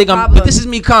might not think I'm. But this is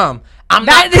me calm. I'm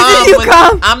not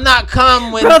calm. I'm not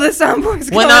calm when. Bro, the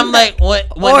soundboard's when I'm like when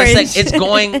it's like it's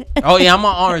going. Oh yeah, I'm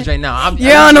on orange right now.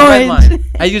 You're on orange.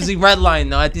 I usually redline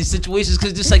though at these situations,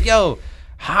 because just like, yo,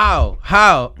 how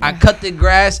I cut the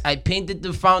grass, I painted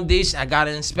the foundation, I got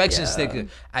an inspection sticker,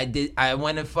 I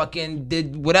went and fucking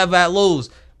did whatever at Lowe's.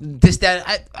 This,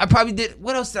 that, I probably did.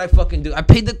 What else did I fucking do? I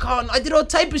paid the car. I did all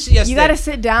type of shit yesterday. You gotta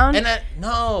sit down and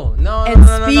no,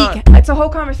 speak. It's a whole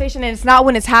conversation, and it's not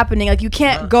when it's happening. Like, you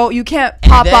can't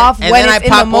pop off when it's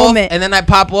in the moment. And then I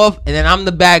pop off, and then I'm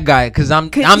the bad guy, because I'm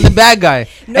the bad guy.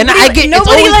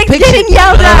 Nobody likes getting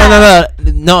yelled at.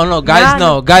 No, guys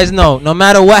know. Guys know. No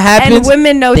matter what happens, And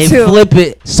women know they too. flip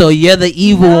it. So you're the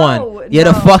evil No, one. You're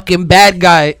the no. fucking bad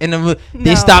guy. And they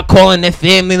No. start calling their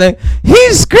family like,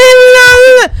 he's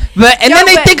screaming. And then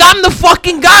they think I'm the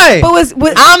fucking guy. But was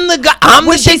I'm the guy. I'm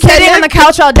was the she dickhead. sitting on the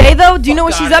couch all day though? Do you know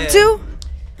what Fuck she's up outta to?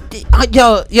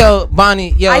 Yo,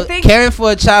 Bonnie, I think- caring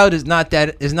for a child is not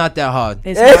that hard.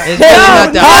 It's It's not. It's really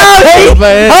not that hard.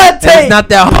 But Hot take. it's not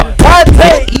that hard. Hot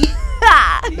take.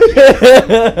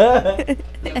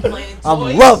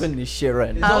 I'm loving this shit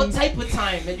right now. There's all type of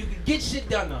time that you can get shit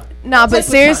done on. Nah, but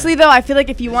seriously though, I feel like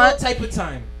if you There's all want type of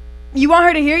time.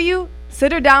 her to hear you,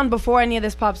 sit her down before any of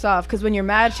this pops off. Because when you're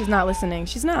mad, she's not listening.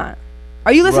 She's not.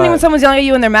 Are you listening Right. when someone's yelling at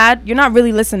you and they're mad? You're not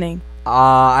really listening.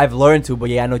 I've learned to, but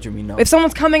yeah, I know what you mean. No. If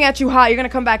someone's coming at you hot, you're gonna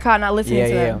come back hot, not listening Yeah,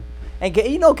 to yeah. them. And Kayla,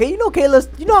 you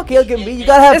know how Kayla can be. You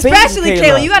gotta have patience Especially with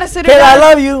Kayla, you gotta sit her Kayla, I down.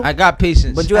 love you. I got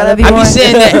patience. But you I gotta love you I have be more.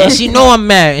 saying that, and she know I'm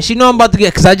mad, and she know I'm about to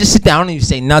get, cause I just sit there. I don't even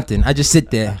say nothing. I just sit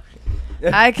there.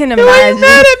 I can Why you mad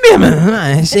imagine. at me?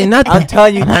 I ain't say nothing. I'm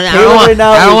telling you, I Kayla don't right want,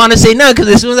 now. I don't want to say nothing, cause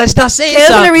as soon as I start saying Kayla's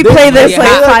gonna something, replay this Yeah, like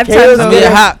hot. 5 Kayla's times I'm gonna get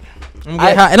over. hot. I'm gonna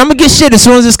get hot, and I'm gonna get shit as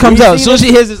soon as this comes We out. As see soon as this-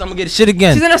 she hears this, I'm gonna get shit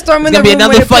again. She's gonna storm in It's the gonna be room another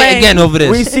when you're fight playing. again over this.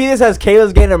 We see this as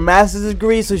Kayla's getting her master's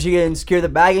degree, so she can secure the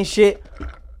bag and shit.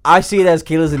 I see it as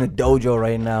Kayla's in the dojo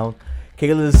right now.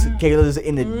 Kayla's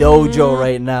in the dojo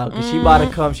right now, cause she about to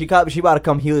come. She about to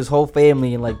come heal his whole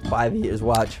family in like 5 years.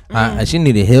 Watch. She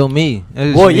need to heal me.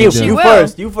 That's what Well, she need you to do. will.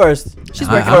 first. You first. She's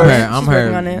I- working I'm on her, it. I'm She's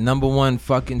working on her it. number one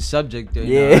fucking subject. Right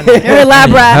Yeah. now. You're a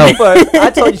lab I rat. need You first. I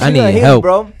told you I she need gonna heal, help.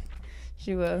 bro.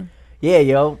 She will. Yeah,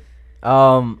 yo.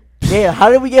 Yeah. How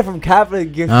did we get from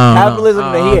capitalism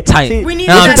to here? I'm tight. See, We need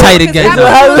I'm to- tight because again.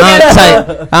 capitalism- I'm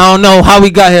tight. I don't know how we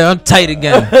got here. I'm tight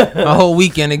again. A whole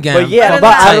weekend again. But yeah,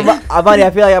 Better than Vani, I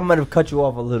feel like I might have cut you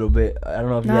off a little bit. I don't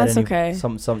know if you No, had it's any okay.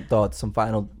 some thoughts, some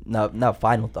final, not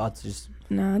final thoughts. Just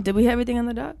Nah, did we have everything on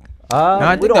the dock?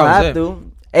 I we think don't that was have it.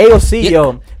 to. AOC, Yeah.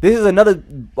 yo, this is another.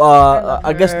 love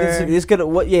I guess her. this could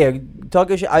what? Yeah, talk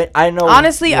your shit. I know.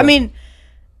 Honestly, yeah. I mean,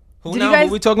 Who Did now? you guys-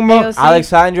 Who we talking about? AOC?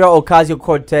 Alexandra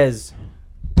Ocasio-Cortez.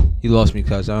 You lost me,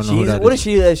 cuz I don't know who that What is.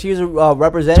 is she? She's a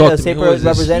representative, Talk a to me. state Who is this?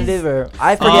 representative, or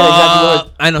I forget exactly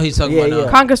what. I know he's talking Yeah, about yeah.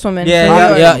 now. Congresswoman. Yeah, from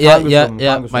New York. yeah.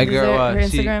 Congresswoman. My Is girl, there her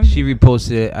she Instagram?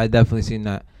 reposted it. I definitely seen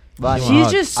that. Vani. She She's went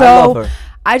hard. just I love so. her.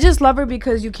 I just love her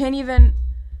because you can't even.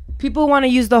 People want to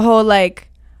use the whole like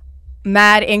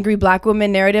mad, angry black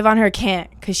woman narrative on her. Can't,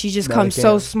 because she just No, comes they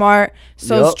so can't. smart,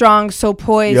 so Yup. strong, so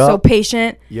poised, so Yup.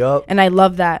 patient, Yup. and I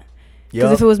love that. Because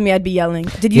Yup. if it was me, I'd be yelling.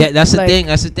 Did you? Yeah, that's the like, thing.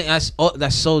 That's the thing.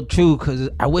 That's so true. Cause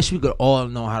I wish we could all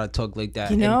know how to talk like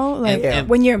that. You know, like and-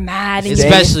 when you're mad and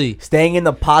Staying- Especially- staying in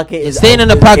the pocket is Staying in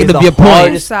the pocket is of the your point.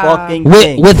 hardest Stop. fucking with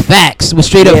thing. with facts, with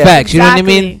straight up Yeah. facts. You know what I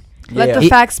mean? Exactly. Let Yeah. the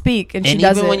facts speak, and she And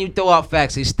does even it. when you throw out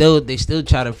facts, they still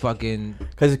try to fucking.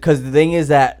 Cause the thing is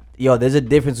that there's a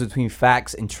difference between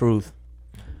facts and truth.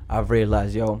 I've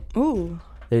realized, Ooh.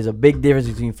 there's a big difference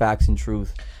between facts and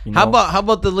truth. You know? How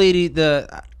about the lady?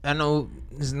 I know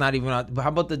this is not even out, but how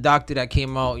about the doctor that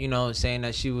came out? You know, saying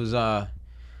that she was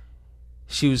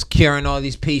curing all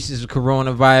these patients with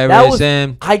coronavirus That was-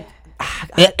 and. I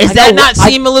Is that know- not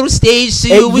seem a little staged to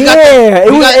you?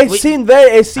 It seemed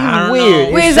I seemed don't weird.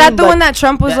 know. Wait, It is that seemed the like- one that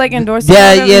Trump was like endorsing? Yeah, or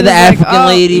whatever? yeah, He the was like, African oh,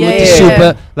 lady with the yeah.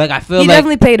 super. Like I feel He like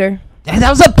definitely paid her. that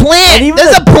was a plant. And even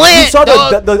There's a plant. You saw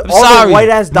dog. the I'm all sorry. the white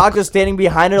ass doctors standing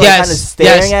behind her, like Yes, kind of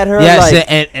staring yes, at her, yes,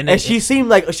 like, and she seemed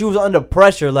like she was under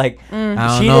pressure. Like I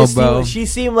don't she know, didn't bro. she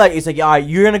seemed like it's like, all right,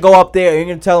 you're gonna go up there, you're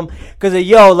gonna tell them, cause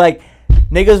like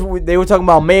niggas, they were talking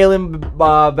about mail-in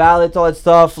ballots, all that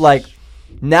stuff. Like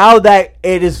now that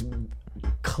it is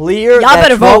clear, Y'all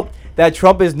better vote. That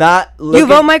Trump is not. You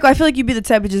vote, Michael? I feel like you'd be the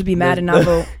type to just be mad and not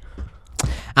vote.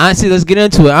 Honestly, let's get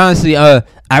into it. Honestly, I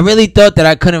really thought that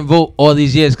I couldn't vote all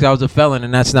these years because I was a felon,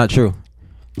 and that's not true.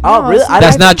 Oh, No, really? it's not.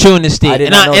 That's not true in this I state. did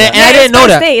And not know that. and I didn't know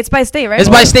that. It's by state, right? It's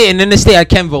by state, and in the state I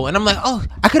can vote. And I'm like, oh,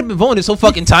 I could have been voting this whole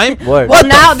fucking time. Word. Well, What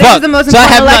now the this is fuck? the most So I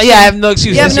important have election. I have no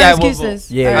excuses. You have no Yeah, I won't excuses.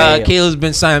 vote. Yeah, All yeah, right. Kayla's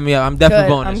been signing me up. I'm definitely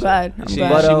Good. voting. I'm this glad. shit. I'm She,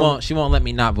 glad. But, she won't let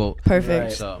me not vote. Perfect.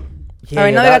 Right. So All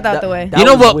right, now we got that out the way. you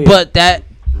know was what? weird. But that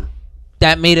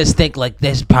made us think like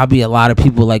there's probably a lot of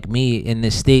people like me in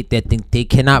this state that think they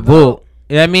cannot vote.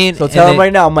 You know what I mean? So And tell they- him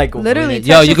right now, Michael. Literally,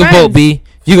 Yo, text you your can vote, friends. B.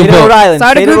 You State can of Rhode vote. Island.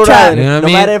 Start a State of group Rhode chat. Island. You know what I No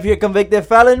mean? matter if you're a convicted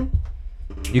felon,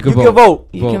 You can you vote. can vote.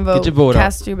 You can vote. Get your vote out.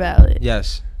 Cast your ballot.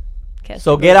 Yes. Cast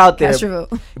So your get vote. out there. Cast your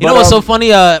vote. You know what's so funny?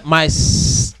 My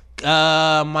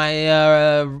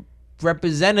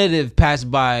representative passed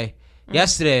by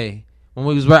yesterday when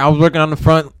I was working on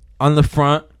the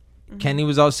front. Kenny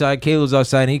was outside. Kayla was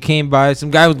outside. And he came by.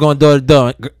 Some guy was going door to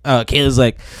door. Kayla's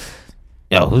like,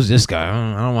 yo, who's this guy?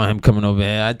 I don't want him coming over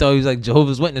here. I thought he was like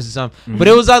Jehovah's Witness or something. Mm-hmm. But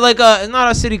it was like not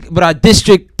our city, but our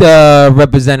district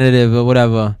representative or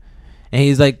whatever. And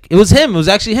he's like, it was him. It was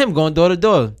actually him going door to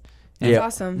door. That's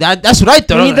awesome. That's what I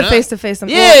thought. We need the face-to-face.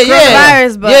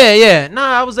 Yeah. Nah,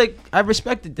 I was like, I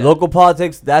respected that. Local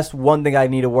politics, that's one thing I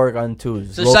need to work on too.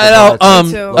 So shout out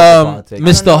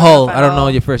Mr. Hull. I don't know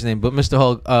your first name, but Mr.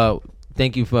 Hull,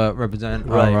 thank you for representing.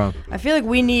 Right. I feel like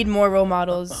we need more role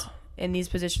models in these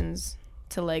positions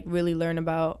to like really learn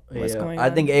about what's going on. I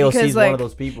think AOC is one of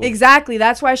those people. Exactly.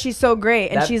 That's why she's so great,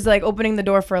 and she's like opening the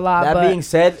door for a lot. That being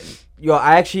said,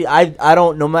 I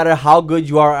don't. No matter how good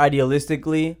you are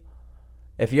idealistically,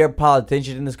 if you're a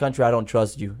politician in this country, I don't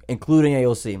trust you, including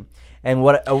AOC. And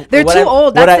they're too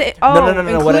old. That's it. Oh, no.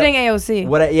 Including AOC.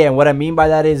 What I mean by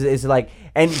that is like,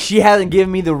 and she hasn't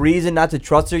given me the reason not to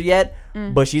trust her yet.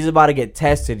 But she's about to get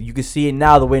tested. You can see it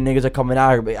now the way niggas are coming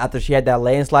out here. After she had that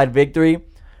landslide victory,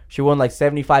 she won like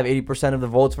 75-80% of the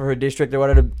votes for her district or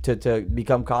whatever to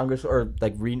become Congress or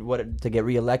like to get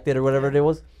reelected or whatever it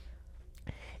was.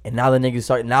 And now the niggas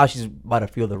start. Now she's about to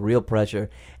feel the real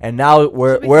pressure. And now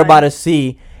we're about to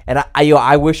see. And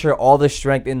I wish her all the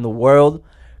strength in the world,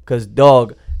 cause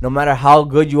dog, no matter how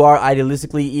good you are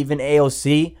idealistically, even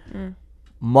AOC,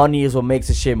 money is what makes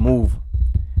the shit move.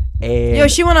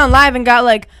 And she went on live and got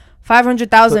like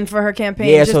 500,000 for her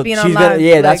campaign. Just being on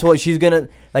live. That's what she's gonna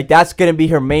like. That's gonna be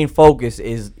her main focus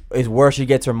is where she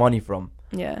gets her money from.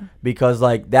 Yeah. Because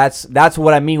like that's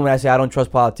what I mean when I say I don't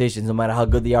trust politicians, no matter how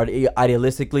good they are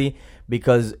idealistically.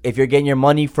 Because if you're getting your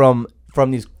money from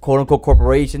these quote unquote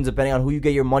corporations, depending on who you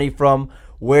get your money from,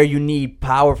 where you need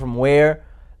power from where,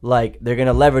 like they're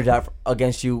gonna leverage that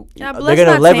against you. Yeah, but they're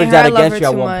gonna leverage that against you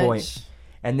at one point.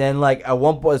 And then like at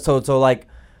one point, so like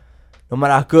no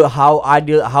matter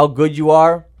how good you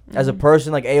are as a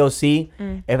person, like AOC,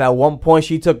 if at one point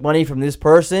she took money from this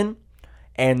person,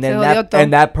 and then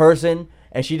that person.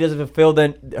 And she doesn't fulfill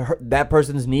that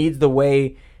person's needs the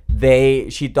way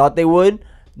she thought they would,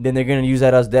 then they're gonna use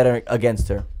that as debt against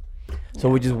her. So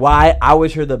which is why I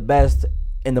wish her the best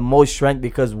and the most strength,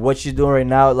 because what she's doing right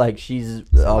now, like she's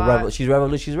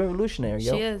revolutionary.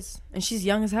 Yo. She is, and she's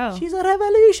young as hell. She's a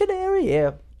revolutionary.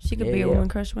 Yeah. She could be a Woman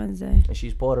Crush Wednesday. And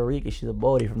she's Puerto Rican. She's a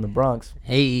Bodie from the Bronx.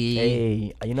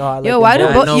 Hey. You know how I like. Yo, why do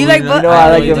you like? You know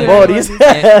I like them Bodies.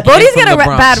 Bodies get a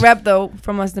bad rep though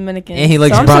from us Dominicans. And he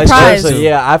likes I'm Bronx surprised. So,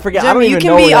 yeah, I forget. Jimmy, I don't even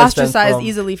know you can be ostracized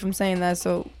easily from saying that.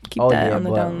 So keep that on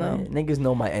the down low. Niggas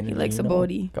know my enemy. He likes a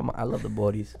Bodie. Come on, I love the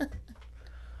Bodies.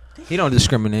 He don't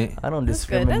discriminate. I don't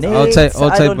discriminate.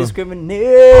 I don't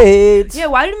discriminate. Yeah,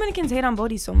 why do Dominicans hate on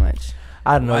Bodies so much?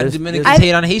 I don't know. Why Dominicans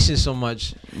hate on Haitians so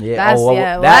much?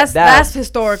 Yeah, that's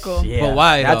historical. Yeah. But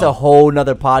why? That's a whole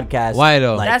nother podcast. Why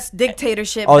though? Like, that's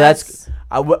dictatorship. Oh,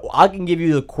 I can give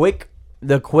you the quick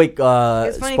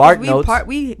spark notes.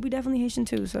 We definitely Haitian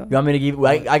too. So you want me to give?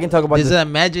 I can talk about. There's an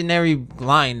imaginary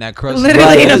line that crosses.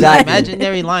 Literally, there's an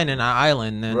imaginary line in our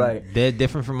island, and they're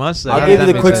different from us. I'll give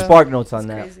you the quick spark notes on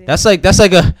that. Crazy. That's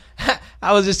like a.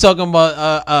 I was just talking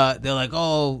about they're like,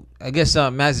 oh, I guess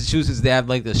Massachusetts, they have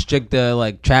like the stricter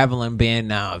like traveling ban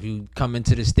now if you come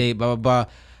into the state, blah blah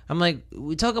blah. I'm like,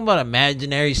 we're talking about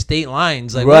imaginary state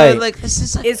lines, like right. Like this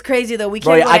is. It's crazy though. We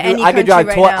can't go to any I can country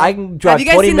right now. I can drive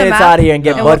 20 minutes out of here and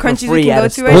get blood for free.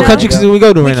 What countries can we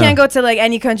go to right now? We can't go to like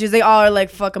any countries. They all are like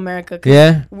fuck America.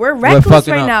 Yeah, we're reckless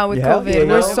right now with COVID.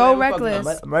 We're so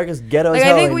reckless. America's ghetto as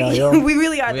hell right now. We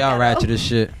really are. We all ratchet as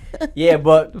shit. Yeah,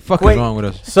 but the fuck is wrong with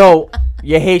us? So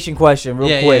your Haitian question,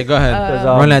 real quick. Yeah, go ahead.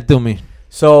 Run that through me.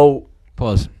 So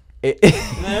pause. Hey,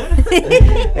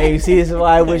 you see, this is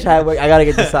why I wish I gotta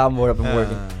get the soundboard up and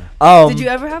working. Did you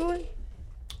ever have one?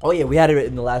 Oh yeah, we had it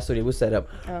in the last studio. We set up.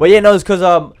 But yeah, no, it's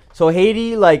because so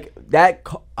Haiti, like that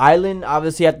island,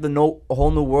 obviously after the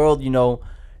whole new world, you know,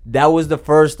 that was the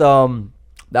first that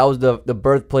was the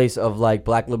birthplace of like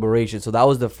black liberation. So that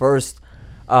was the first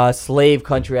slave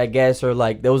country, I guess, or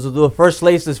like those were the first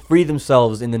slaves to free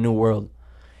themselves in the new world.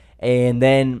 And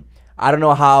then I don't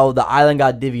know how the island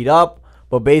got divvied up,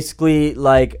 but basically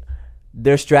like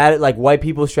their strategy, like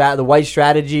the white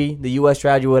strategy, the U.S.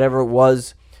 strategy, whatever it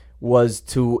was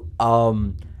to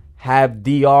have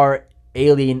DR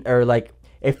alien, or like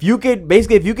if you could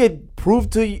prove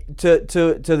to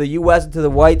the U.S. and to the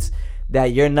whites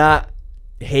that you're not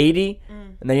Haiti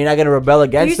and then you're not gonna rebel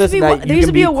against us and that you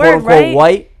can be quote unquote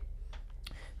white,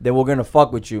 then we're gonna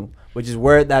fuck with you. Which is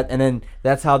where and then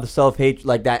that's how the self-hate,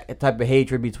 like that type of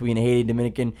hatred between Haiti and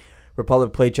Dominican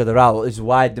Republic play each other out. This is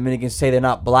why Dominicans say they're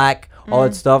not black, all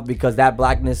that stuff, because that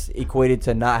blackness equated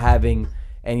to not having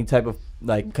any type of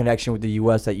like connection with the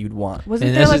U.S. that you'd want.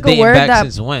 Wasn't there like a word that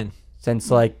since when? since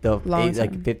like the Long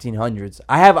like time. 1500s.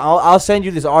 I'll send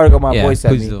you this article my boy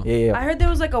sent me. do. Yeah. I heard there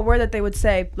was like a word that they would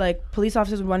say, like police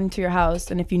officers would run into your house,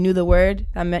 and if you knew the word,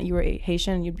 that meant you were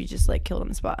Haitian. You'd be just like killed on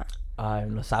the spot.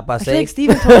 No I feel like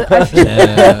Steven told. I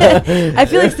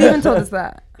feel like Steven told us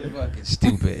that. Fucking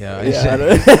stupid, yo.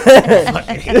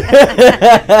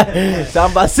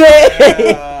 Samba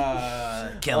say.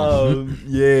 Kill him.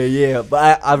 Yeah.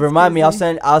 But I remind me. I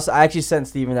actually sent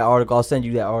Steven that article. I'll send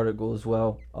you that article as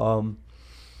well.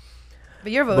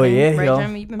 But you're voting, right,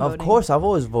 Jeremy? You've been of voting. course, I've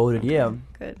always voted. Yeah.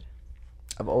 Good.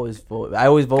 I've always voted. I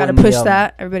always vote. Gotta push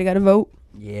that. Everybody gotta vote.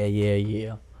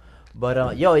 Yeah. But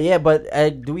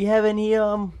do we have any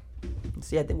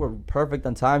see, I think we're perfect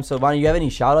on time. So Vani, you have any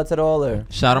shout outs at all or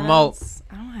Shout them out.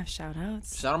 I don't have shout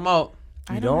outs. Shout them out.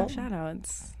 I don't have shout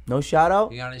outs. no shout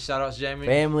out? You got any shout outs, Jamie?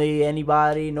 Family,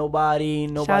 anybody, nobody.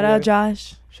 Shout out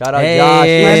Josh. Shout out Hey, Josh.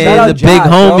 Yeah, shout out the Josh, big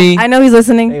homie. I know he's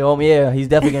listening. Hey homie, yeah, he's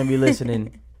definitely gonna be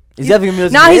listening. He's definitely gonna be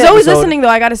listening. Nah, to he's the always episode. listening though.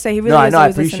 I gotta say, he really No, I is know. I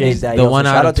always appreciate listening. that. The yo. one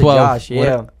So out shout of out to 12. Josh,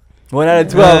 yeah. 1 out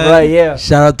of 12, right? Yeah.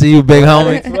 Shout out to you, big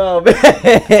homie. 12. What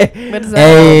is that?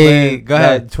 Hey, go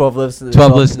ahead. 12 listeners.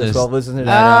 12 listeners. 12 listeners.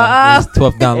 It's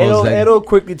 12 downloads. It'll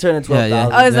quickly turn to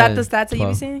 12,000. Oh, is that the stats that you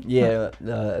be 12. seeing? Yeah,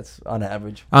 that's on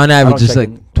average. On I average, don't it's check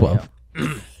like it. 12.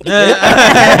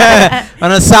 Yeah.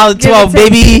 On a solid Give or 12,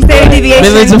 take. baby. Standard deviation.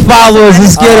 Millions of followers.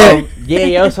 Let's get it.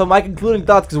 Yeah. So my concluding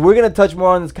thoughts, because we're gonna touch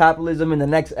more on this capitalism in the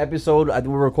next episode.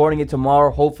 We're recording it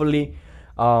tomorrow, hopefully,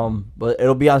 but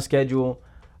it'll be on schedule.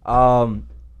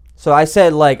 So I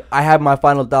said, like, I have my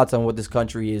final thoughts on what this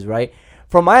country is, right?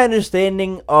 From my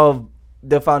understanding of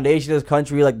the foundation of this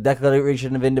country, like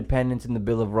Declaration of Independence and the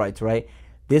Bill of Rights, right?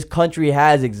 This country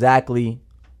has exactly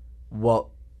what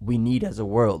we need as a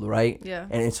world, right? Yeah.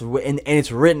 And it's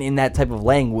written in that type of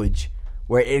language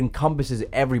where it encompasses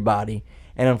everybody.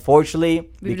 And unfortunately,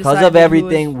 We've because of decided who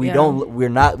everything, is- we yeah.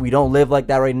 don't live like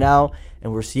that right now,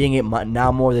 and we're seeing it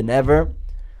now more than ever.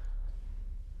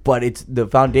 But the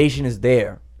foundation is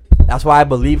there. That's why I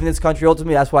believe in this country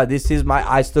ultimately. That's why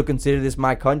I still consider this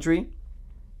my country.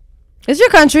 It's your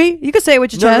country. You can say it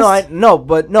with your chest.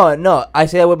 No. I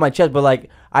say that with my chest, but like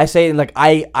I say, like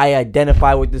I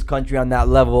identify with this country on that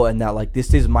level, and that like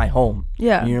this is my home.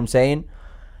 Yeah. You know what I'm saying?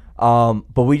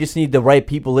 But we just need the right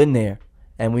people in there,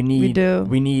 and we need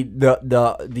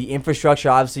the infrastructure.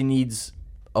 Obviously needs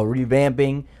a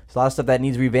revamping. There's a lot of stuff that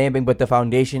needs revamping, but the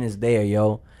foundation is there,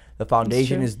 yo. The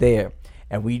foundation is there,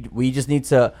 and we just need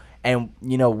to. And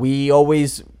you know, we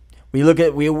look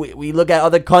at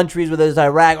other countries, whether it's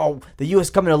Iraq, the U.S.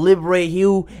 coming to liberate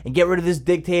you and get rid of this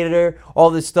dictator, all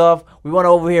this stuff. We want to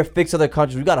over here fix other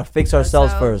countries. We gotta fix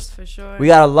ourselves first. For sure. We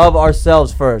gotta love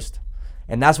ourselves first,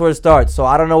 and that's where it starts. So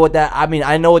I don't know what that. I mean,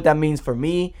 I know what that means for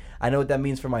me. I know what that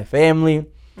means for my family.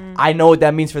 I know what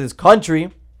that means for this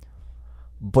country.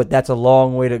 But that's a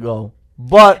long way to go.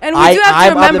 But And we do have to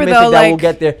I'm remember, optimistic though, that we'll like-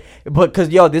 get there. But because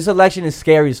this election is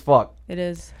scary as fuck. It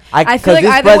is. I feel like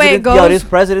this either way it goes. this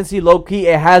presidency, low key,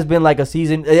 it has been like a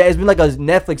season. It's been like a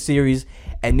Netflix series,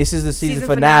 and this is the season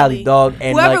finale, dog.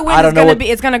 And Whoever like, wins I don't is know gonna what, be.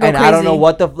 It's gonna go and crazy. I don't know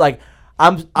what the like.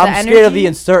 I'm scared of energy? the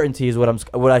uncertainty is what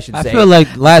I should say. I feel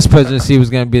like last presidency was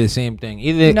gonna be the same thing.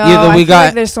 Either I we feel got.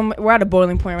 like there's we're at a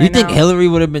boiling point right You now. think Hillary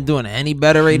would have been doing any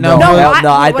better right now? No,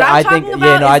 I what I'm think talking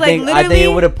about I is, like, think it literally-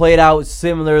 would have played out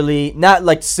similarly, not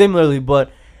like similarly,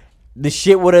 but the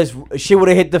shit would have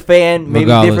hit the fan maybe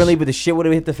Regardless. differently, but the shit would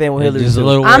have hit the fan with Hillary. Just a too.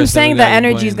 little I'm worse saying than the we got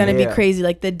energy is going gonna there. be crazy.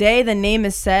 Like the day the name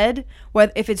is said,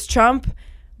 whether if it's Trump,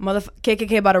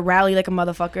 KKK about to rally like a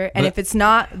motherfucker, and But- if it's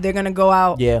not, they're gonna go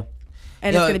out. Yeah.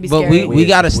 And Yo, it's gonna be but scary. we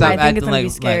gotta stop I think acting it's gonna be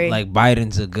like scary.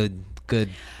 Biden's a good.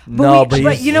 No, but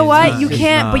he's- you know he's what? not. You He's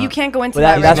can't. not. But you can't go into But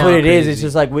that. right that's now. what it is. Crazy. It's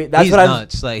just like that's He's what I'm.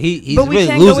 nuts. Like he's But we really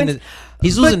can't go losing into- his.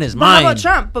 He's losing his But how mind. about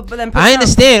Trump? But then put I Trump.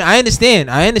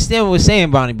 understand what we're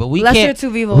saying, Bonnie. But we Lesser can't.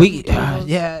 two evils. We, Two evils.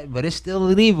 yeah, but it's still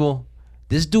an evil.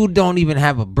 This dude don't even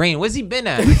have a brain. Where's he been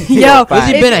at? Yo, Where's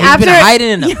he if been at? He's after- been hiding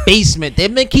in a basement.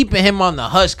 They've been keeping him on the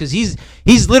hush because he's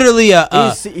literally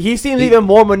He seems even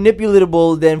more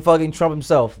manipulatable than fucking Trump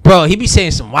himself. bro. He be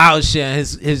saying some wild shit in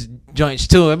his joints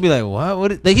too. I'd be like,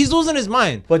 what? Like he's losing his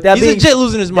mind. But that he's being, legit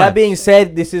losing his mind. That being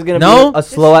said, this is gonna No? be a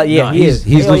slow out. Yeah, No, he is.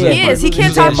 he's Hell losing yeah. his He mind. is. He He's can't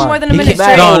losing talk his for more mind. than a He minute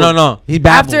can't- straight. No. He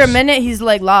babbles. After a minute, he's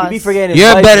like lost. He be forgetting. You're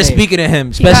his better life name. speaker than him,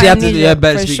 He especially got after amnesia. you're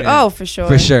better For speaker. sure. Oh, for sure.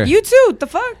 For sure. You too. What the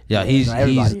fuck? Yeah, he's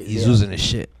Everybody is, he's yeah. losing his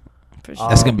shit. For sure.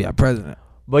 That's gonna be our president.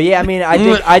 But yeah, I mean, I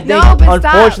think No, but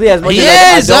stop. unfortunately, as much He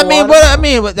as is. I don't want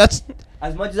him, But that's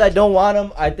as much as I don't want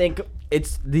him, I think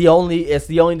it's the only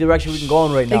direction we can go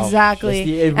in right now. Exactly.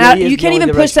 You can't even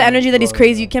push the energy that he's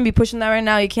crazy. You can't be pushing that right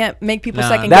now. You can't make people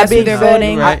second guess who they're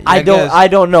voting. Right. I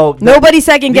don't know. Nobody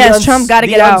second guess. Trump got to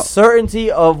get out. The uncertainty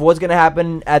of what's gonna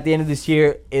happen at the end of this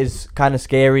year is kind of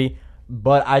scary,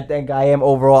 but I think I am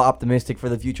overall optimistic for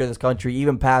the future of this country,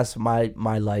 even past my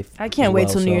life. I can't wait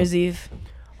till New Year's Eve.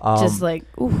 Just like,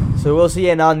 ooh. So we'll see.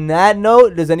 And on that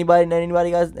note, does anybody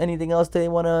guys anything else they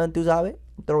wanna do?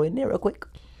 Throw in there real quick.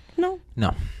 No.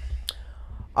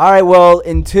 All right. Well,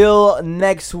 until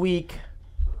next week,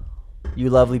 you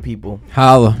lovely people.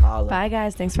 Holla. Bye,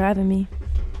 guys. Thanks for having me.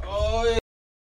 Oh, yeah.